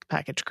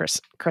package Chris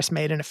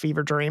made in a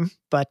fever dream,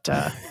 but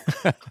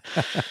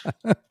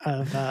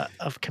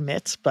of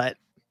commits, but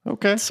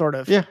Okay. sort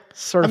of. Yeah.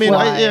 Sort I of mean,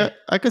 why.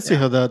 I could see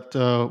how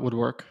that would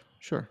work.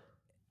 Sure.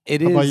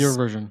 It How about your is.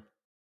 version?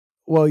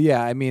 Well,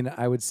 yeah. I mean,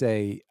 I would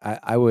say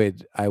I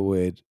would.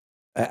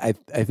 I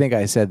think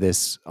I said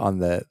this on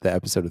the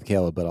episode with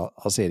Caleb, but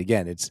I'll say it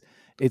again.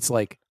 It's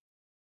like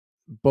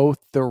both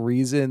the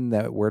reason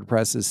that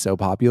WordPress is so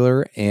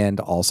popular and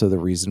also the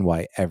reason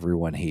why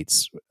everyone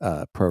hates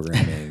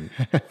programming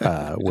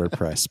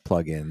WordPress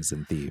plugins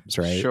and themes,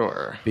 right?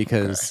 Sure.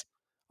 Because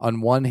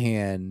on one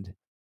hand,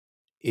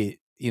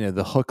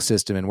 the hook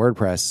system in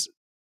WordPress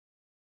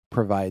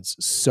provides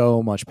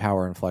so much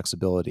power and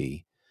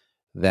flexibility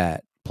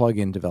that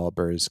plugin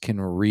developers can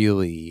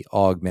really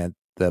augment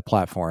the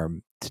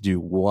platform to do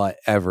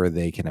whatever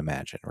they can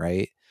imagine,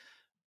 right?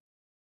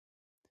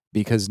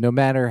 Because no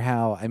matter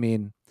how, I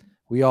mean,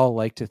 we all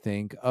like to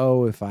think,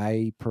 oh, if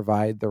I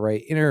provide the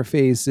right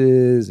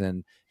interfaces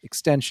and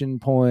extension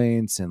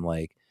points and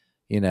like,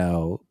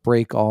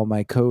 break all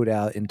my code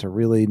out into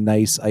really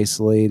nice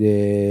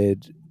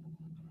isolated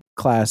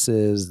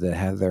classes that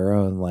have their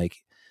own, like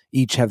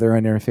each have their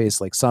own interface,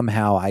 like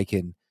somehow I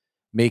can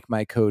make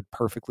my code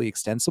perfectly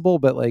extensible.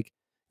 But like,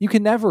 you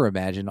can never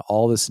imagine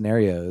all the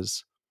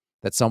scenarios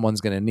that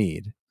someone's going to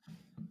need.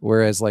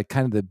 Whereas like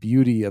kind of the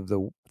beauty of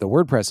the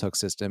WordPress hook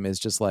system is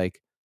just like,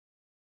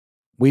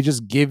 we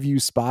just give you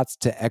spots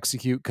to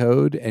execute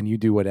code and you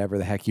do whatever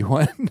the heck you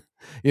want.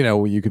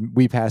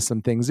 We pass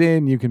some things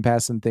in, you can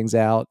pass some things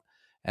out,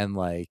 and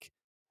like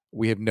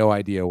we have no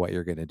idea what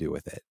you're going to do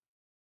with it.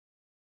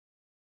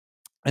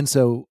 And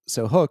so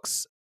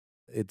hooks,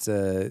 it's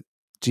a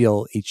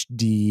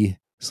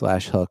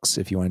GLHD/hooks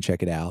if you want to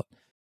check it out.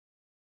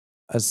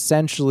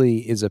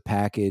 Essentially is a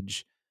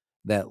package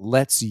that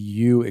lets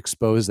you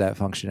expose that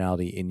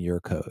functionality in your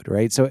code,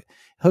 right? So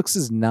hooks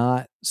is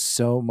not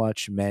so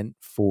much meant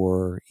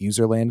for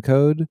userland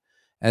code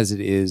as it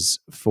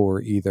is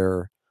for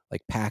either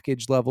like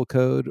package level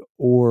code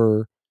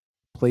or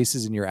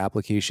places in your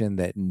application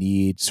that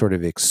need sort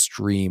of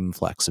extreme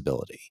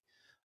flexibility.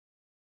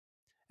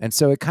 And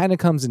so it kind of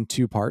comes in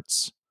two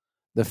parts.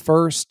 The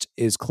first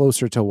is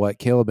closer to what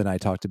Caleb and I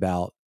talked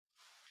about,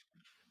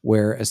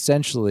 where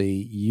essentially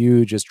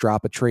you just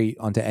drop a trait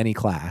onto any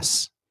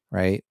class,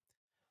 right?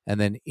 And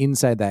then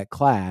inside that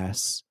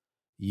class,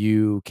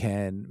 you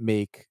can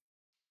make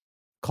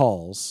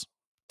calls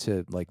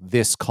to like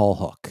this call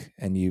hook,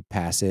 and you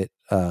pass it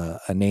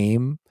a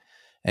name,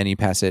 and you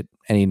pass it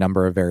any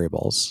number of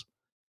variables.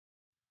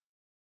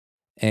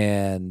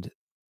 And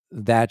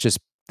that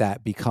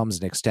becomes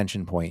an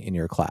extension point in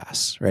your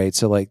class, right?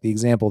 So like the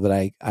example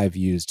that I've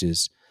used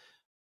is,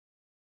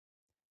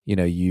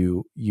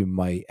 you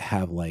might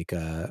have like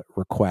a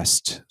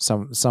request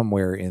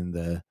somewhere in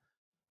the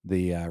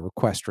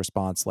request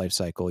response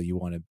lifecycle. You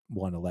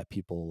want to let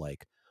people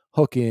like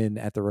hook in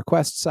at the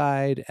request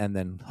side and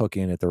then hook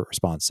in at the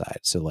response side.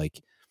 So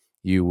like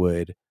you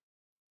would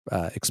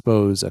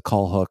expose a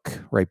call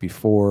hook right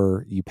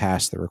before you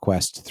pass the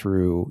request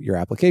through your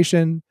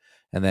application,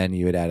 and then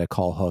you would add a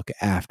call hook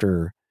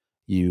after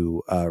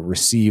you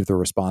receive the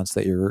response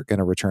that you're going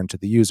to return to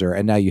the user.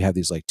 And now you have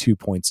these like 2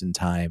 points in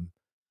time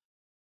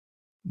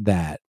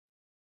that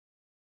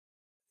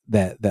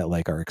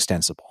like are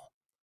extensible.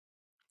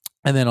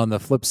 And then on the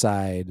flip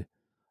side,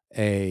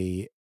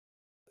 a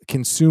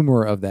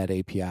consumer of that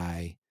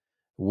API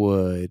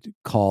would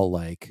call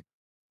like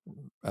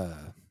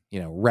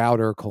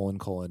router :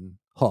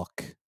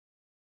 hook,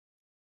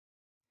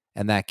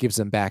 and that gives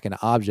them back an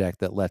object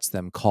that lets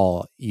them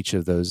call each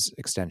of those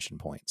extension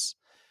points.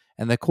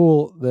 And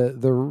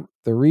the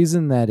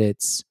reason that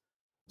it's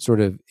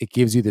it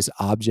gives you this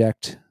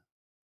object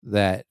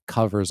that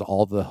covers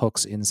all the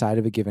hooks inside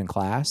of a given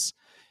class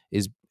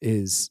is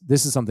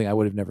this is something I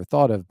would have never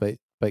thought of, but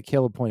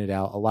Caleb pointed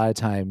out a lot of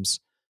times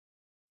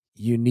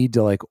you need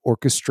to like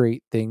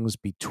orchestrate things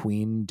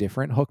between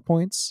different hook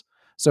points.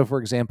 So for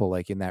example,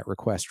 like in that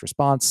request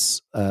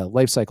response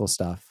lifecycle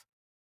stuff,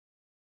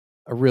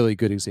 a really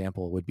good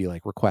example would be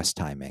like request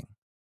timing.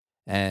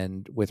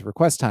 And with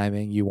request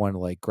timing, you want to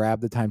like grab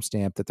the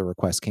timestamp that the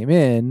request came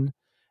in,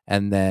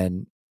 and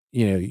then,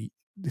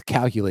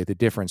 calculate the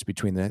difference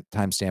between the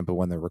timestamp and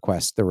when the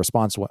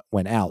response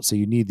went out. So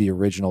you need the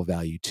original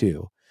value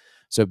too.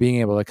 So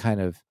being able to kind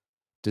of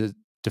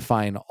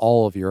define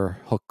all of your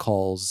hook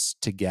calls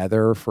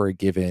together for a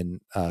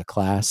given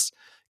class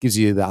gives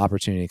you the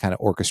opportunity to kind of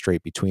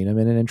orchestrate between them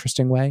in an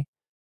interesting way.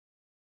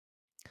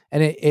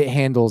 And it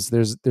handles,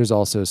 there's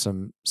also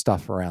some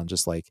stuff around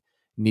just like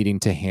needing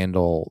to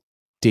handle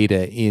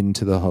data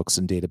into the hooks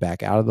and data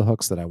back out of the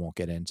hooks that I won't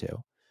get into.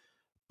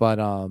 But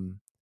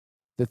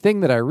the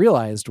thing that I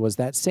realized was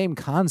that same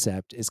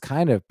concept is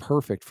kind of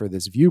perfect for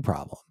this view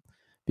problem,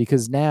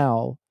 because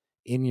now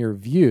in your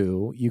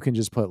view, you can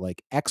just put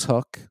like X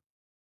hook,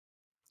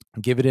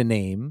 give it a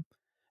name,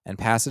 and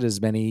pass it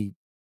as many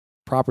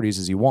properties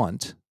as you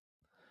want.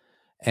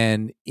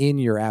 And in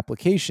your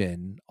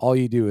application, all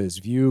you do is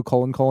view :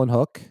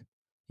 hook.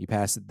 You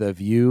pass the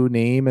view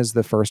name as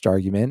the first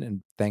argument.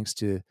 And thanks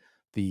to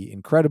the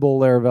incredible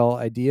Laravel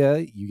idea,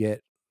 you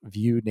get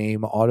view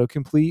name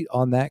autocomplete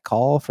on that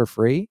call for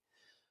free.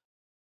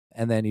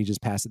 And then you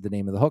just pass it the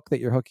name of the hook that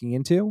you're hooking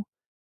into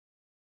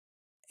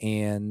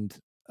and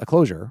a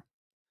closure.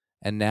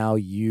 And now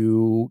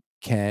you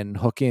can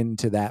hook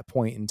into that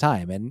point in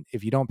time. And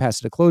if you don't pass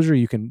it a closure,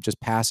 you can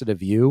just pass it a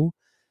view,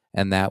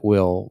 and that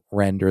will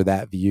render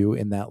that view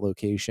in that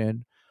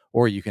location.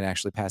 Or you can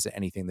actually pass it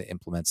anything that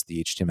implements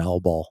the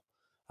HTML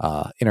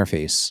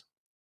interface.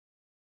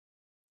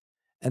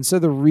 And so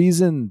the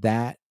reason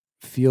that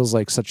feels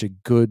like such a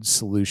good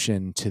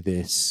solution to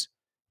this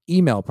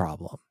email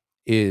problem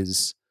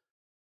is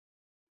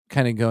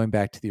kind of going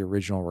back to the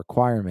original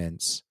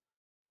requirements.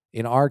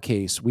 In our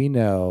case, we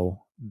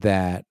know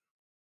that,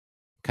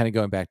 kind of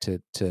going back to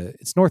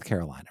it's North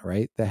Carolina,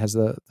 right? That has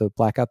the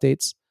blackout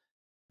dates.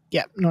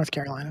 Yeah, North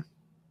Carolina.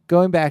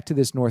 Going back to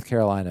this North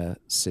Carolina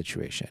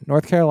situation,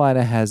 North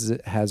Carolina has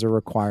a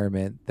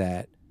requirement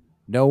that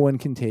no one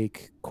can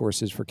take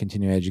courses for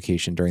continuing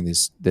education during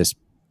these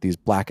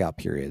blackout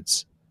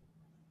periods.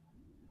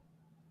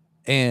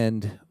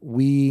 And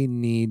we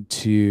need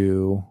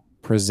to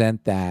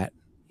present that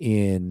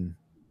in,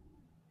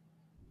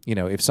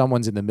 if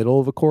someone's in the middle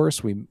of a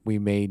course, we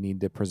may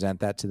need to present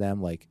that to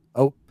them like,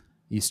 oh,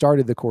 you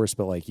started the course,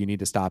 but like you need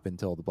to stop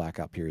until the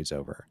blackout period's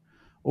over.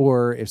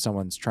 Or if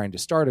someone's trying to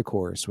start a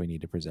course, we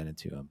need to present it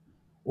to them.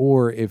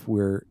 Or if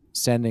we're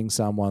sending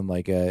someone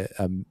like a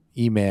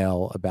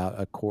email about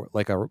a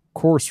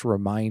course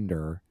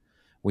reminder,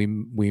 we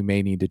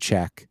may need to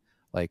check,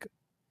 like,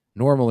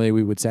 normally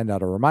we would send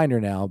out a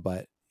reminder now,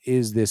 but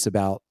is this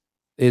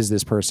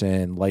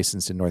person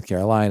licensed in North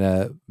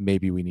Carolina?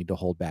 Maybe we need to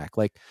hold back.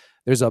 Like,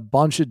 there's a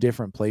bunch of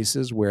different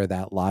places where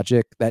that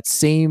logic, that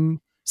same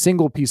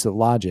single piece of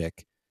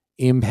logic,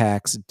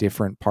 impacts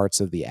different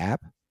parts of the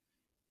app.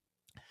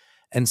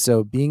 And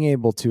so being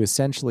able to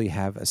essentially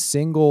have a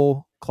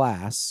single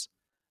class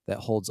that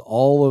holds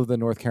all of the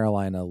North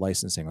Carolina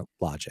licensing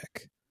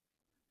logic,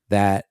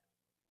 that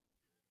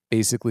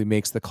basically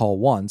makes the call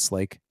once,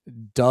 like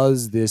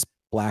does this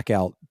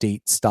blackout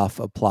date stuff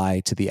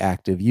apply to the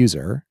active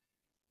user?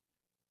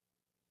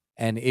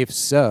 And if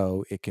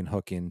so, it can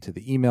hook into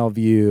the email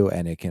view,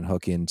 and it can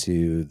hook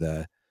into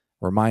the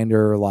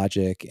reminder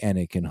logic, and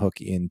it can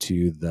hook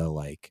into the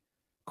like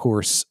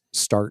course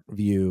start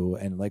view,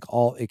 and like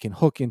it can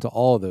hook into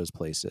all of those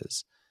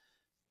places.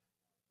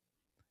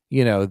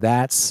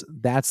 That's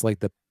like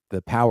the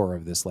power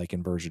of this like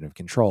inversion of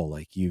control.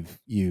 Like you've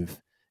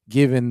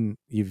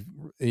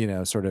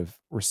sort of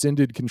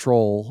rescinded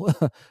control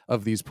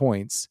of these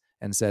points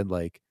and said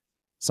like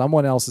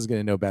someone else is going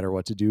to know better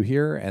what to do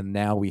here, and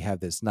now we have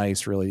this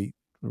nice, really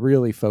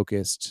really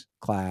focused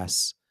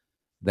class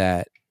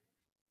that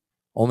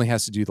only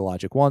has to do the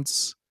logic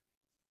once.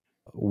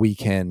 We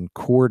can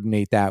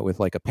coordinate that with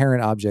like a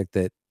parent object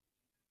that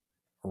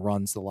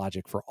runs the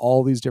logic for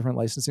all these different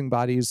licensing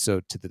bodies,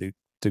 so to the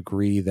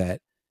degree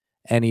that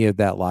any of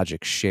that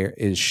logic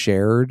is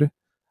shared,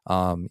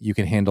 you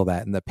can handle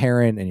that in the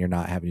parent, and you're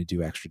not having to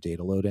do extra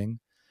data loading.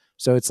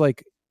 So it's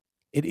like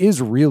it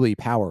is really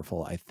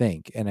powerful, I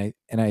think, and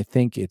I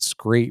think it's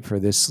great for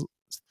this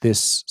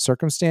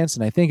circumstance,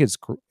 and I think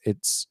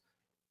it's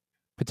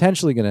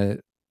potentially going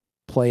to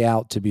play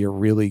out to be a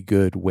really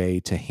good way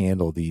to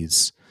handle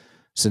these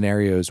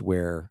scenarios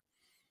where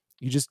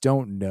you just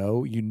don't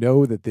know. You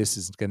know that this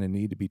is going to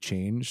need to be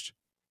changed,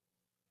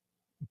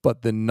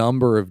 but the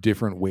number of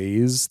different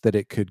ways that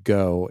it could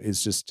go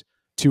is just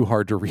too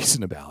hard to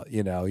reason about.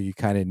 You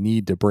kind of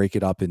need to break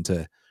it up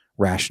into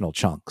rational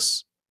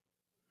chunks.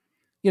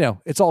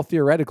 It's all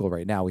theoretical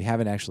right now. We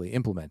haven't actually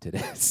implemented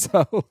it.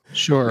 So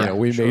Sure.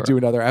 we may do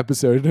another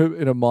episode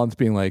in a month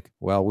being like,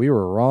 well, we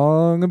were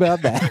wrong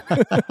about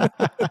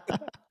that.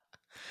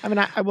 I mean,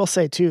 I will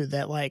say too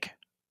that like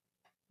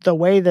the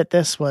way that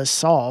this was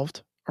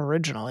solved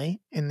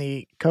originally in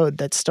the code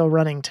that's still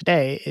running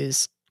today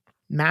is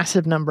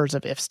massive numbers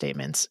of if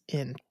statements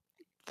in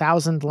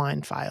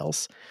 1,000-line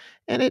files,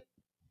 and it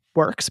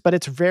works, but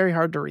it's very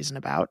hard to reason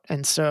about.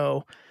 And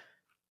so,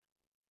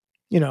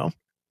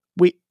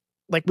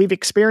 we've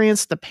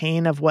experienced the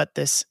pain of what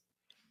this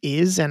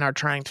is and are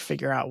trying to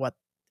figure out what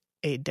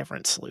a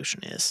different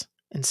solution is.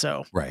 And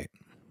so, right,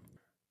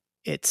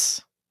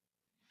 it's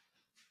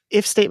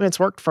if statements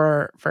worked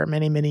for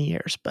many, many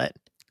years, but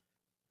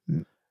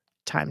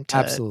time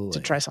to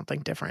try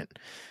something different.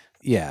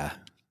 Yeah.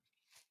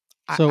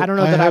 So I don't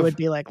know that I would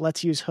be like,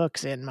 let's use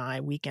hooks in my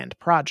weekend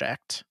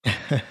project.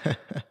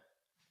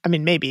 I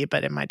mean, maybe,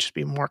 but it might just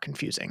be more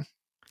confusing.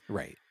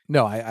 Right.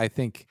 No, I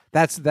think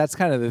that's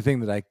kind of the thing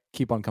that I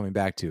keep on coming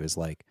back to is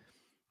like,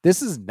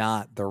 this is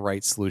not the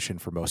right solution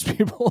for most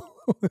people,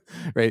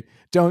 right?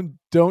 Don't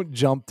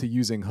jump to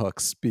using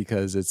hooks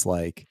because it's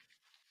like,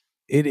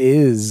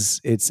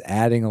 it's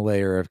adding a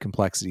layer of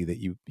complexity that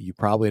you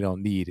probably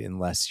don't need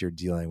unless you're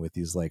dealing with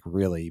these like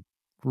really,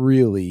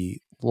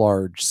 really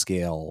large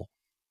scale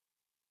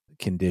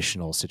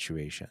conditional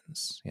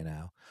situations,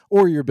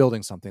 or you're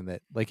building something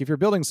that like, if you're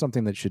building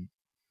something that should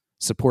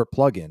support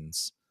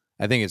plugins,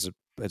 I think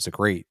it's a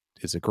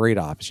great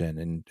option,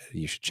 and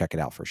you should check it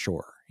out for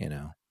sure, But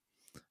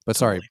totally.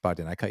 Sorry,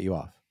 Bogdan, I cut you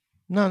off.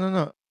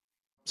 No.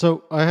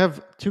 So I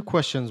have two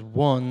questions.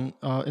 One,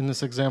 in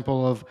this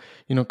example of,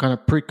 kind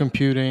of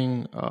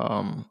pre-computing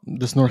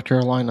this North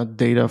Carolina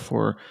data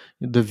for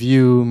the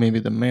view, maybe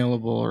the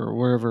mailable or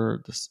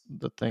wherever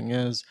the thing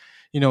is,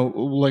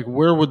 like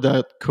where would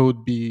that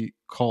code be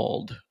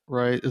called,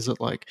 right? Is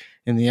it like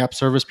in the app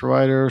service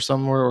provider or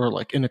somewhere, or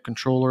like in a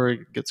controller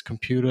it gets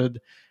computed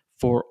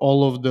for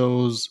all of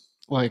those,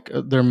 like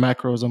their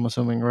macros, I'm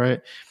assuming,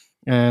 right?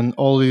 And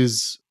all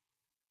these,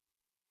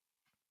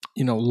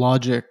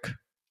 logic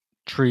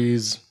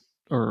trees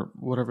or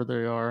whatever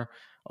they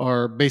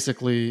are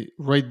basically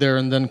right there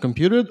and then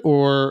computed,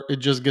 or it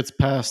just gets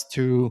passed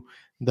to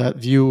that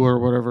view or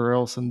whatever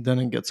else and then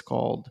it gets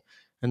called,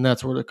 and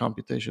that's where the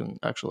computation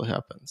actually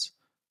happens.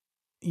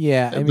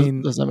 Yeah, I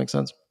mean, does that make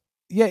sense?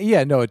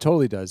 Yeah, no, it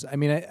totally does. I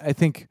mean, I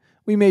think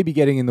we may be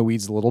getting in the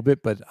weeds a little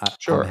bit, but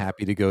Sure. I'm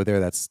happy to go there.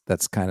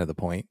 That's kind of the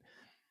point.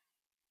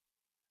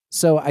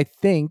 So I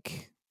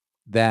think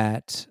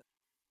that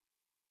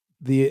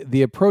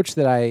the approach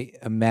that I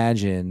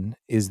imagine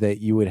is that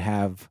you would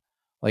have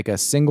like a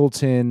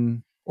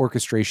singleton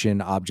orchestration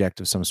object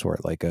of some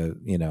sort, like a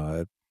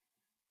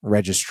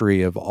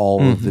registry of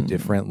all of the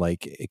different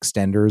like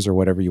extenders or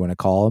whatever you want to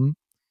call them.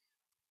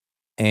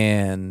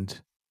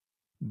 And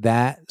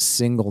that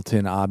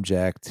singleton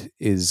object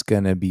is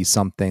going to be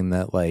something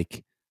that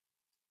like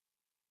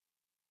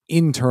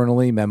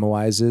internally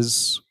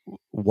memoizes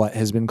what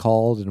has been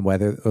called and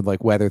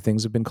whether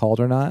things have been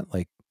called or not,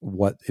 like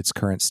what its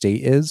current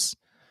state is.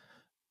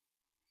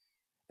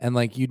 And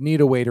like you'd need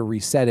a way to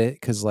reset it,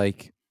 because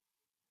like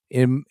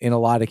in a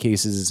lot of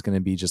cases it's going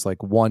to be just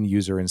like one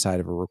user inside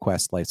of a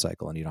request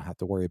lifecycle and you don't have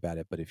to worry about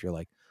it. But if you're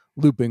like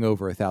looping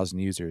over 1,000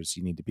 users,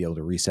 you need to be able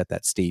to reset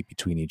that state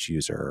between each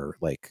user, or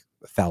like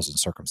 1,000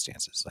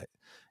 circumstances. Like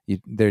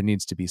there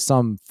needs to be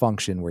some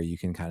function where you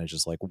can kind of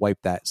just like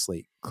wipe that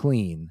slate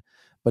clean.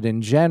 But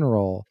in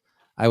general,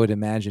 I would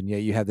imagine,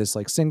 you have this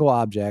like single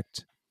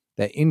object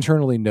that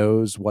internally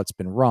knows what's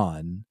been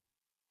run,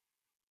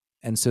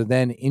 And so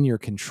then in your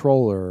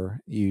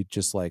controller, you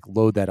just like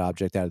load that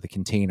object out of the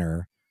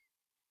container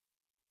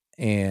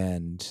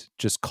and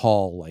just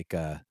call like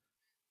a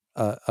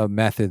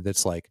method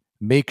that's like,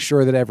 make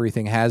sure that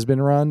everything has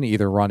been run,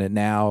 either run it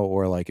now,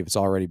 or like if it's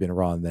already been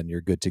run, then you're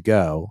good to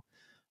go.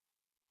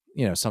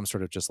 Some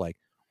sort of just like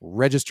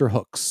register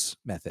hooks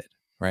method,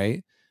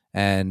 right?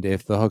 And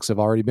if the hooks have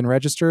already been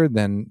registered,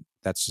 then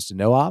that's just a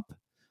no op.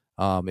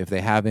 If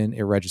they haven't,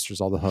 it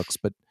registers all the hooks.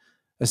 But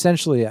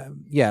essentially,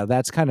 yeah,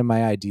 that's kind of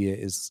my idea,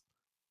 is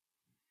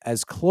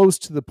as close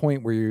to the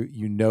point where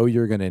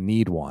you're going to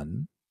need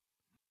one,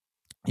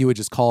 you would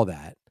just call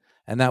that.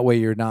 And that way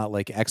you're not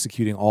like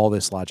executing all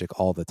this logic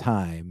all the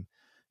time.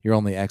 You're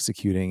only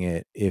executing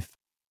it if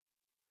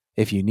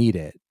you need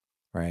it,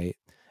 right?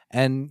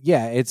 And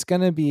yeah, it's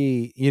going to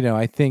be,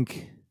 I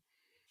think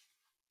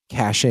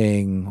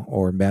caching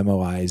or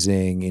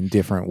memoizing in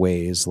different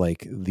ways,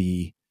 like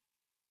the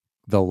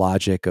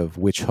logic of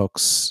which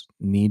hooks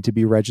need to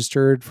be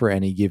registered for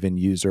any given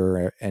user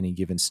or any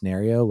given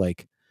scenario,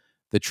 like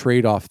the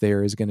trade-off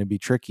there is going to be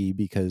tricky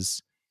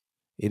because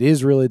it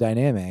is really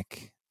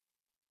dynamic,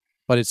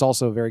 but it's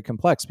also very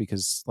complex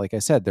because, like I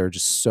said, there are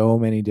just so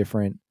many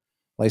different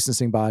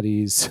licensing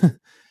bodies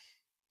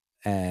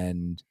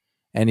and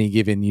any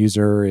given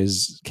user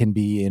can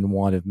be in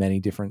one of many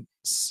different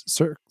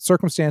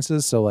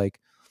circumstances. So like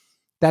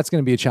that's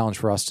going to be a challenge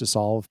for us to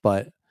solve,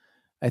 but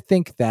I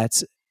think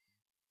that's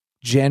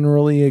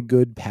generally a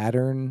good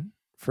pattern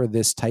for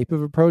this type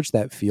of approach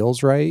that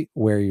feels right,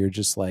 where you're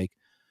just like,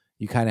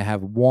 you kind of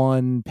have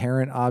one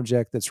parent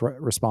object that's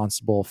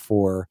responsible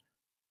for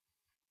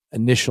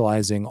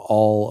initializing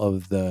all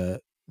of the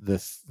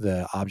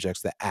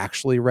objects that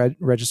actually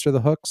register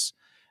the hooks,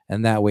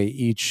 and that way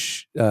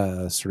each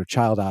sort of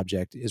child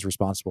object is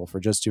responsible for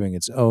just doing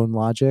its own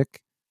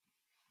logic,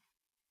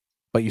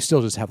 but you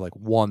still just have like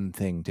one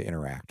thing to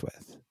interact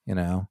with.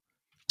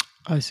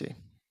 I see.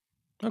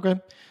 Okay,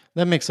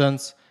 that makes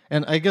sense.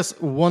 And I guess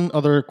one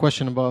other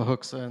question about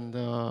hooks, and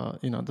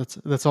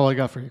that's all I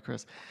got for you,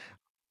 Chris.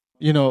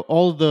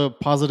 All the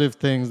positive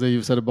things that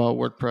you've said about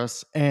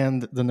WordPress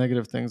and the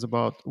negative things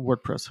about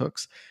WordPress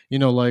hooks,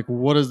 like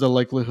what is the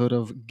likelihood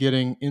of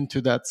getting into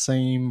that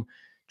same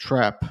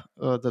trap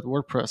that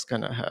WordPress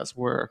kind of has,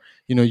 where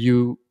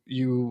you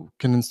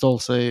can install,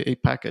 say, a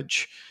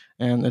package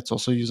and it's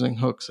also using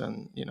hooks,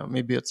 and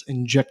maybe it's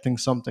injecting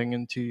something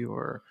into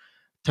your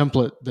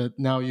template that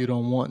now you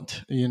don't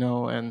want,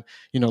 and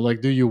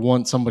like, do you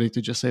want somebody to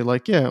just say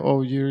like, yeah,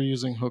 oh, you're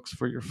using hooks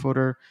for your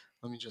footer,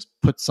 let me just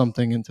put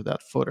something into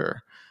that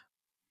footer?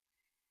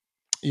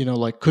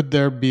 Like, could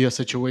there be a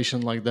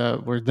situation like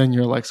that where then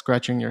you're like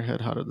scratching your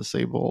head how to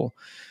disable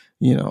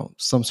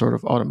some sort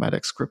of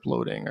automatic script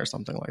loading or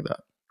something like that?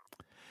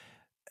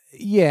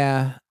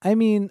 Yeah, I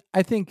mean,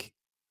 I think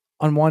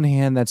on one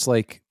hand,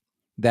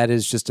 that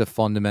is just a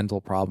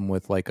fundamental problem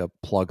with like a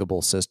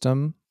pluggable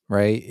system,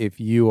 right? If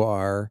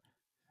you're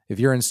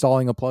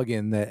installing a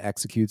plugin that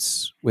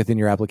executes within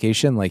your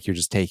application, like you're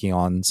just taking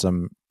on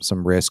some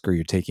risk, or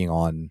you're taking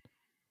on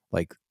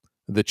like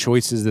the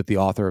choices that the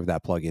author of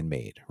that plugin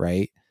made,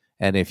 right?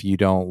 And if you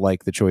don't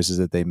like the choices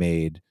that they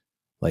made,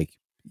 like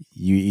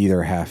you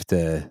either have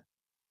to,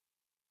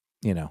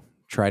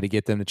 try to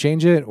get them to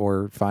change it,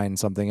 or find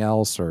something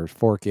else, or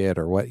fork it,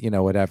 or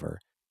whatever.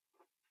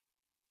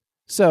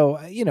 So,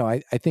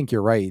 I think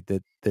you're right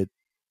that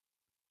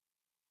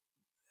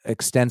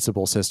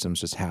extensible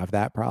systems just have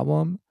that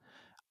problem.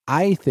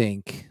 I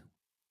think,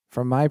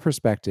 from my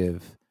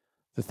perspective,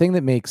 the thing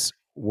that makes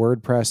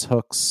WordPress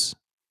hooks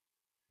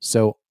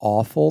so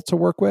awful to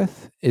work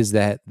with is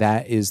that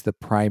is the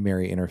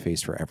primary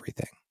interface for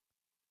everything.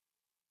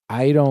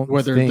 I don't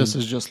Whether think this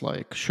is just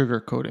like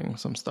sugarcoating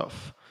some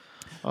stuff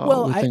I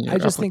within your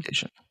just think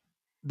application.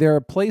 there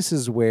are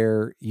places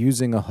where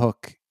using a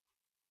hook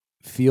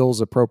feels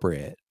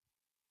appropriate,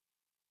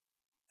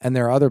 and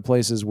there are other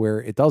places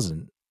where it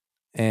doesn't.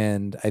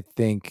 And I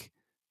think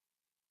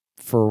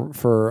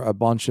for a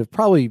bunch of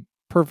probably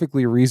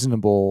perfectly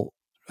reasonable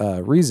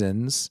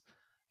reasons,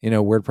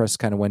 WordPress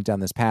kind of went down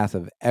this path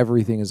of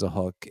everything is a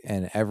hook,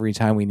 and every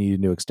time we need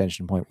a new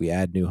extension point, we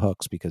add new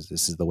hooks because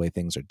this is the way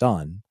things are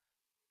done.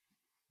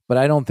 But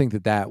I don't think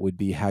that would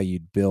be how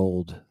you'd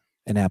build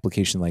an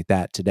application like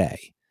that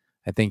today.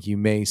 I think you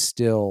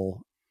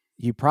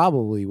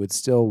probably would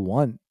still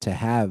want to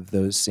have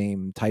those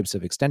same types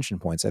of extension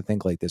points. I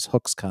think like this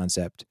hooks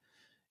concept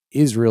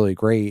is really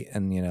great,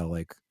 and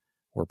like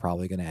we're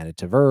probably going to add it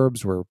to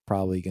verbs, we're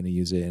probably going to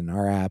use it in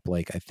our app.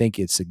 Like I think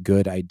it's a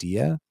good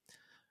idea,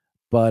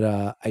 but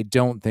I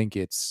don't think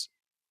it's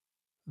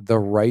the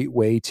right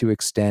way to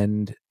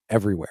extend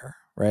everywhere,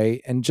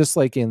 right? And just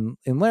like in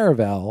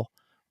Laravel,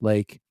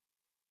 like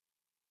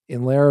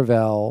in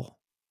Laravel,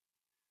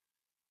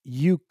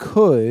 you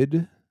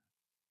could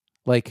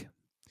like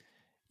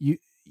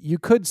you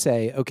could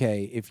say,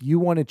 okay, if you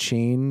want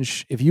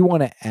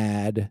to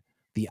add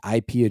the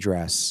IP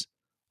address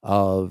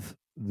of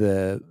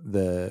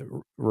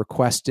the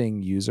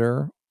requesting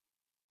user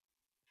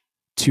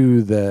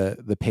to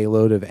the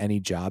payload of any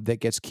job that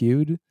gets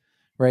queued,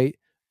 right?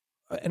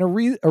 and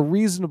a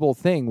reasonable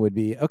thing would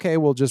be, okay,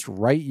 well, just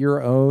write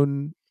your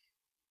own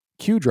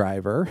Q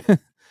driver.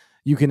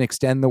 You can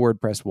extend the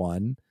WordPress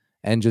one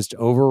and just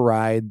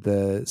override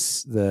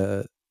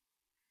the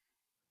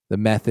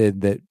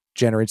method that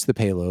generates the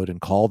payload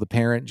and call the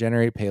parent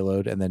generate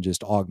payload and then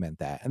just augment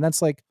that. And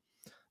that's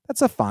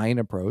a fine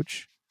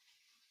approach,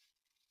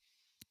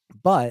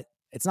 but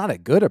it's not a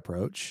good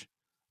approach.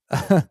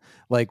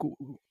 Like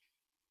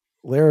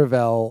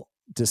Laravel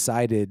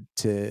decided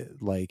to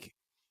like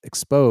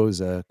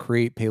expose a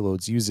create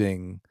payloads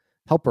using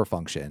helper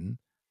function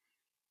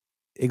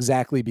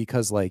exactly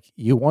because like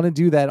you want to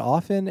do that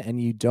often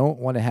and you don't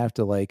want to have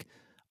to like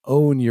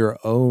own your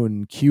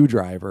own Q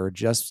driver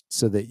just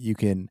so that you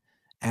can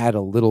add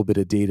a little bit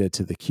of data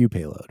to the Q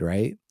payload,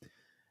 right?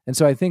 And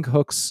so I think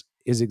hooks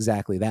is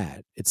exactly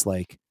that. It's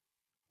like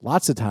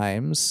lots of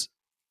times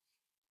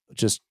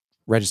just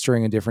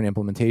registering a different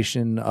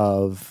implementation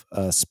of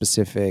a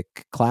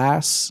specific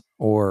class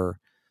or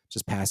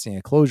just passing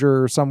a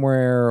closure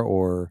somewhere,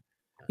 or,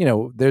 you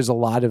know, there's a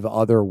lot of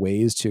other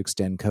ways to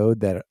extend code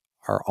that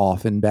are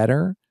often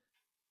better.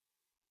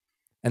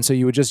 And so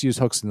you would just use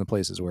hooks in the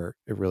places where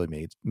it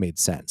really made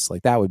sense.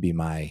 Like that would be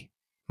my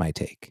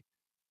take.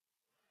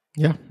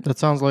 Yeah, that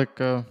sounds like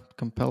a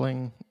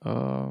compelling,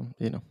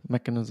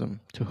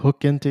 mechanism to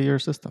hook into your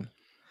system.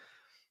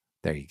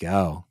 There you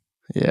go.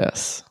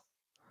 Yes.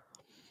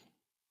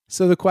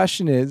 So the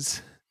question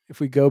is, if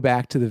we go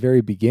back to the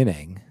very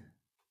beginning,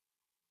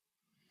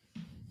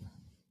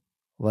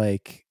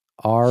 like,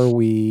 are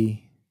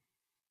we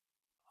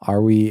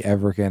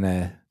ever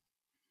gonna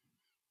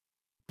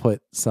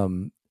put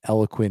some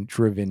eloquent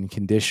driven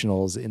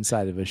conditionals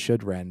inside of a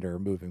should render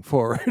moving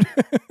forward?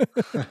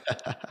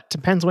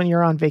 Depends when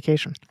you're on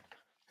vacation.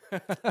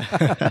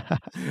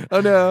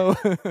 Oh no.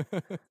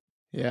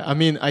 Yeah, I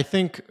mean, I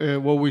think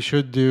what we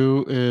should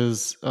do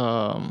is,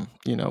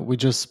 we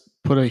just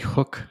put a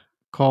hook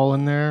call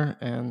in there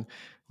and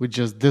we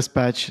just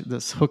dispatch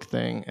this hook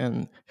thing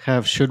and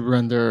have should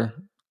render,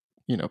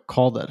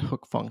 call that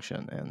hook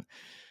function. And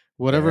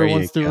whatever There you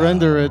wants to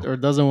render it go. or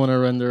doesn't want to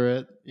render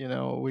it,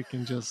 we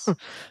can just...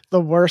 The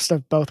worst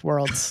of both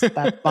worlds,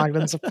 that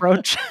Bogdan's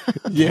approach.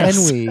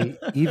 Yes. Can we,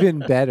 even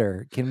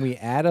better, can we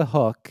add a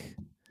hook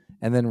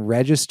and then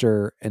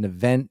register an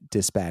event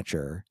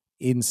dispatcher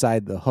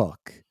inside the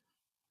hook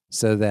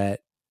so that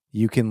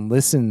you can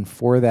listen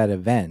for that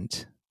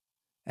event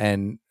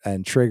and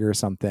trigger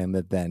something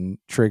that then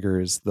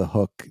triggers the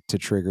hook to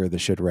trigger the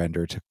should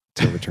render to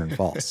return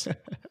false?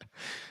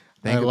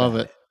 I love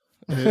it.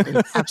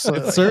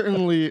 Absolutely. It's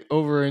certainly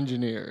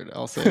over-engineered.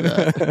 I'll say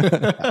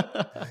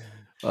that.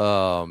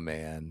 Oh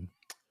man.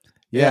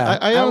 Yeah,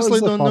 I honestly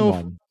don't know.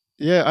 One.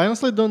 I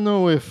honestly don't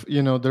know if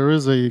there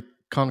is a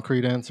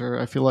concrete answer.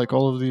 I feel like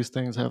all of these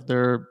things have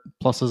their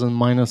pluses and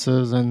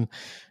minuses, and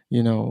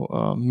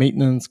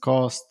maintenance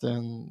cost,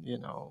 and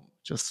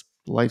just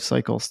life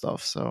cycle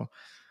stuff. So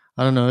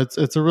I don't know.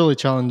 It's a really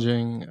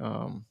challenging,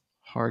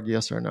 hard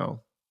yes or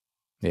no.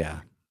 Yeah.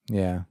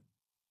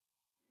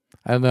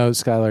 I don't know,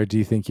 Skylar. Do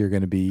you think you're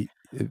going to be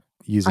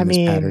using this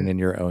pattern in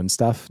your own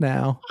stuff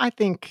now? I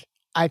think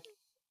I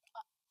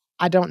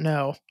don't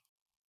know.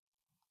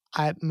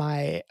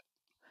 My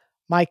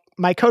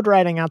code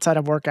writing outside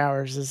of work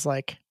hours is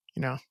like,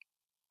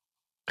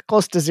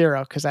 close to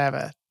zero because I have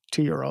a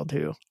 2-year-old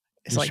who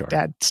is like,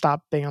 Dad,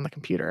 stop being on the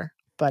computer.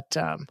 But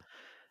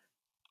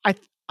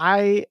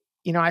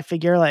I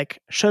figure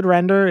like should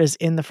render is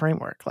in the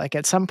framework. Like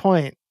at some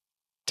point,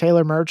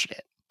 Taylor merged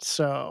it.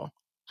 So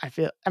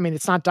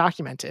it's not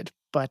documented,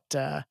 but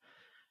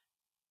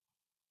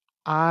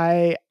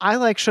I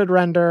like should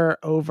render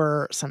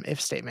over some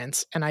if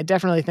statements. And I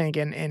definitely think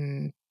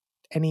in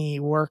any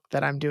work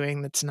that I'm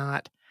doing that's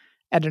not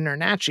editor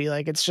Natchy,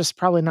 like it's just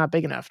probably not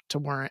big enough to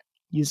warrant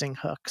using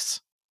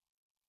hooks.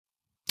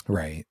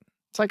 Right.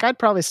 It's like I'd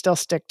probably still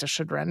stick to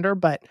should render,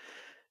 but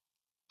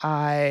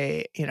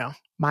my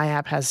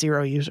app has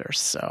 0 users,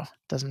 so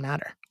it doesn't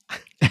matter.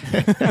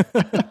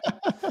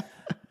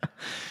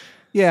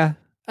 Yeah.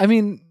 I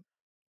mean,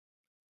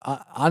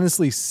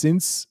 honestly,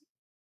 since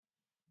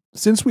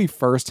we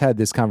first had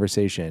this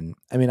conversation,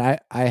 I mean,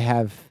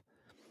 I've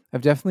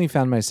definitely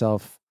found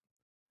myself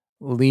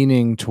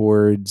leaning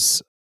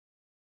towards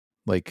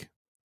like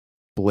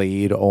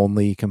Blade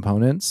only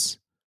components.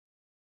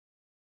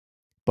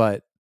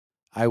 But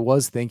I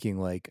was thinking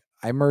like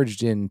I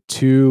merged in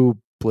 2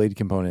 Blade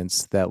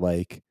components that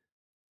like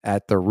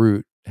at the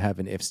root have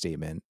an if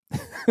statement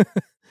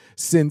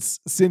since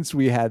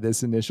we had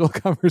this initial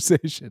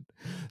conversation.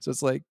 So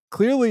it's like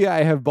clearly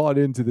I have bought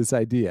into this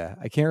idea.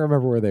 I can't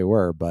remember where they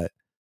were, but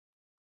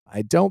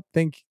I don't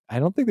think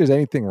there's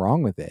anything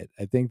wrong with it.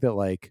 I think that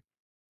like,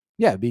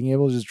 yeah, being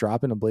able to just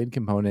drop in a Blade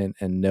component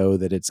and know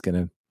that it's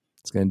gonna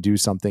do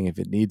something if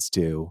it needs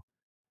to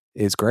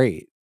is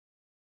great.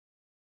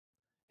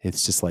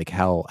 It's just like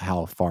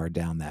how far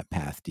down that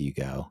path do you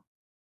go?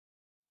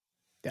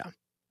 Yeah.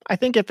 I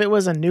think if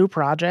it's a new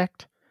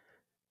project,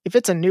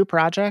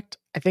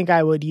 I think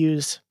I would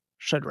use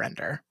should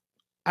render.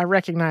 I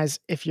recognize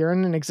if you're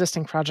in an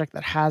existing project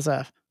that has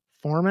a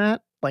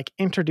format like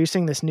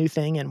introducing this new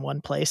thing in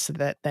one place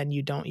that then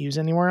you don't use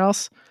anywhere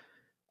else,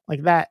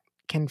 like that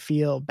can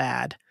feel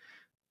bad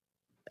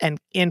and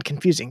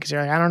confusing because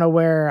you're like, I don't know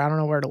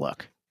where to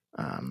look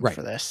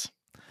for this.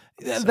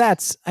 So.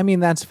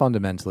 That's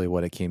fundamentally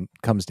what it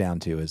comes down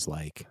to, is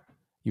like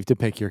you have to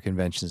pick your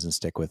conventions and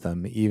stick with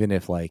them, even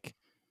if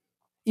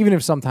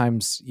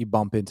sometimes you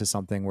bump into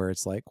something where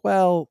it's like,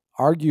 well,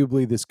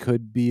 arguably this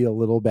could be a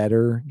little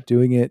better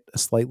doing it a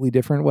slightly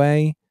different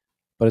way,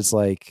 but it's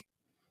like,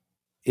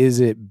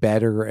 is it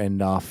better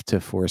enough to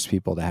force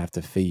people to have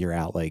to figure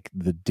out like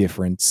the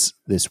difference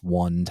this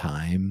one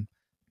time?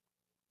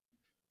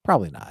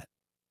 Probably not,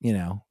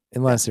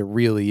 unless it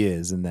really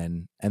is. And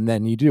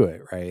then you do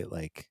it, right?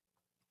 Like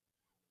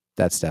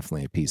that's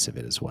definitely a piece of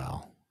it as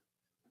well.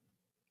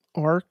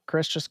 Or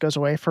Chris just goes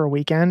away for a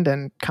weekend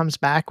and comes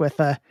back with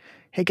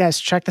hey guys,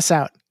 check this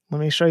out. Let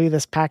me show you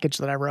this package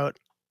that I wrote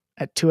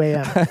at 2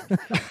 a.m.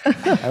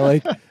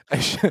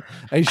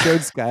 I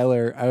showed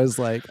Skyler. I was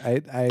like,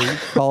 I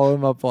follow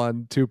him up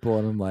on Tuple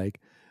and I'm like,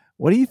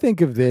 what do you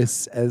think of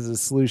this as a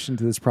solution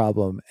to this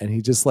problem? And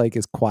he just like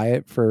is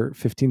quiet for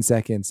 15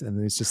 seconds. And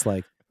then it's just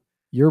like,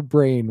 your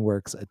brain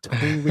works a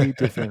totally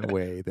different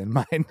way than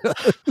mine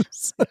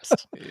does.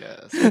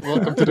 Yes.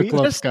 Welcome to the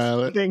club,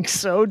 Skyler. Think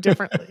so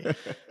differently.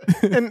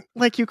 And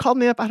like you called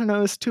me up, I don't know,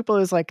 it was Tuple, it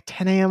was like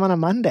 10 a.m. on a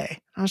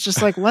Monday. I was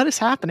just like, what is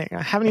happening?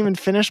 I haven't even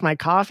finished my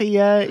coffee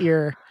yet.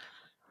 You're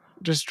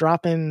just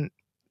dropping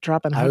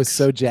hooks. I was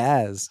so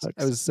jazzed.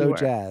 I was so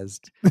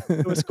jazzed.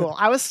 It was cool.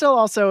 I was still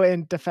also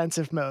in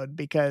defensive mode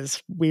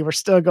because we were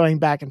still going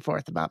back and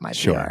forth about my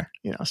PR.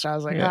 So I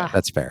was like,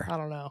 that's fair. I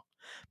don't know.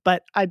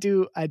 But I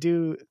do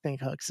think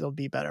hooks will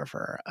be better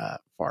for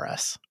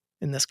us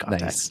in this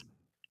context. Nice.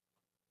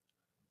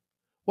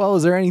 Well,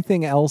 is there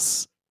anything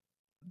else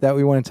that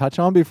we want to touch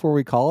on before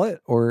we call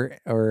it, or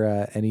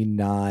any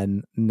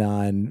non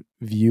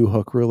view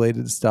hook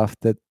related stuff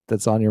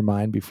that's on your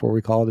mind before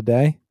we call it a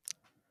day?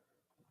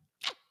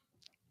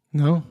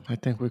 No, I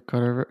think we've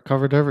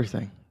covered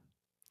everything.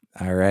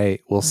 All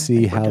right, we'll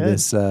see how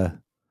this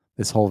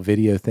whole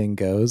video thing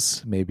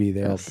goes. Maybe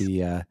there'll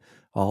be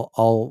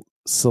I'll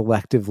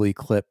selectively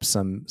clip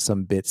some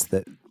bits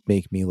that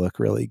make me look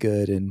really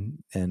good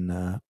and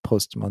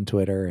post them on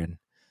Twitter, and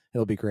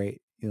it'll be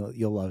great.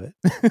 You'll love it.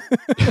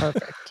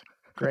 Perfect.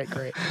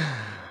 Great.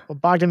 Well,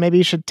 Bogdan, maybe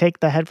you should take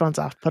the headphones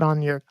off, put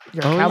on your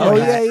cowboy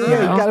hat. You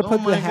got to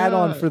put the hat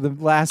on for the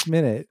last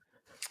minute.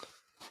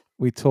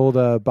 We told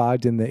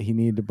Bogdan that he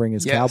needed to bring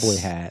his cowboy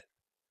hat,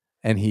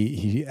 and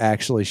he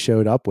actually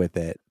showed up with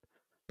it,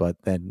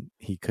 but then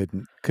he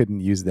couldn't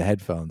use the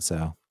headphones.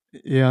 So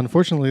yeah,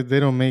 unfortunately, they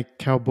don't make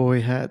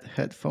cowboy hat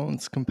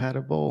headphones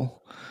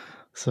compatible.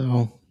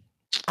 So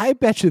I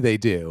bet you they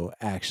do.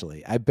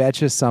 Actually, I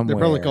bet you somewhere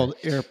they're probably called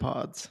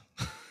AirPods.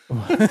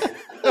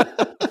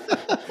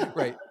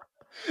 Right.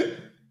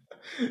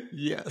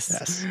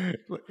 Yes.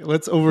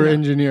 Let's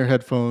over-engineer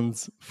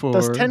headphones for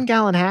those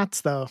 10-gallon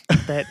hats, though.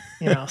 That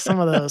some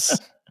of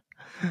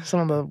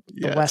the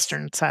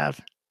Westerns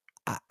have.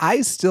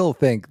 I still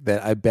think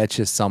that I bet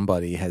you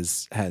somebody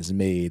has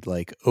made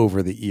like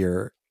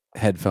over-the-ear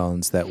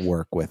headphones that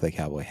work with a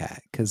cowboy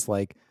hat, because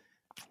like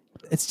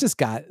it's just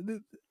got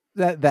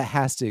that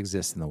has to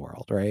exist in the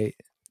world, right?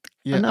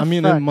 Yeah, enough, I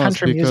mean it must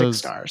country because music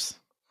stars.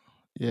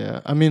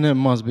 Yeah, I mean it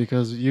must,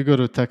 because you go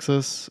to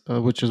Texas,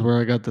 which is where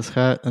I got this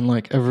hat, and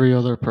like every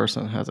other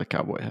person has a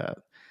cowboy hat,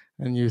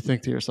 and you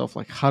think to yourself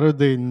like, how do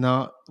they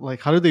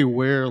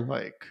wear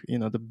like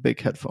the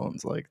big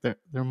headphones? Like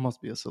there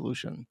must be a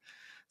solution.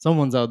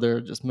 Someone's out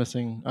there just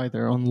missing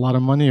either on a lot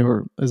of money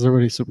or is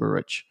already super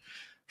rich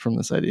from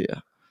this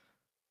idea.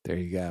 There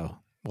you go.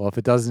 Well, if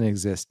it doesn't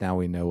exist, now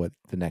we know what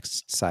the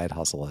next side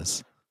hustle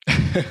is.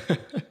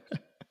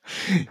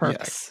 Perfect.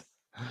 Yes.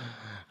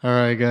 All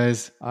right,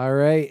 guys. All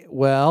right.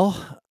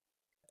 Well,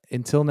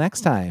 until next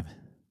time.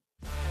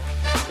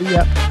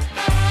 Yep.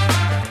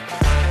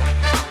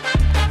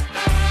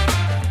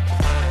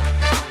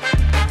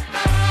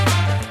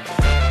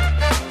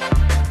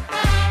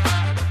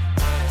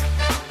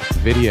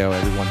 Video,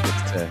 everyone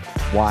gets to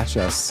watch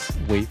us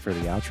wait for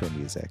the outro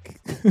music.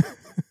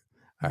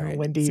 All right.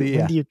 When do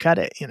you cut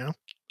it?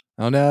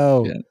 Oh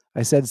no. Yeah.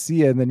 I said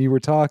see ya and then you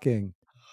were talking.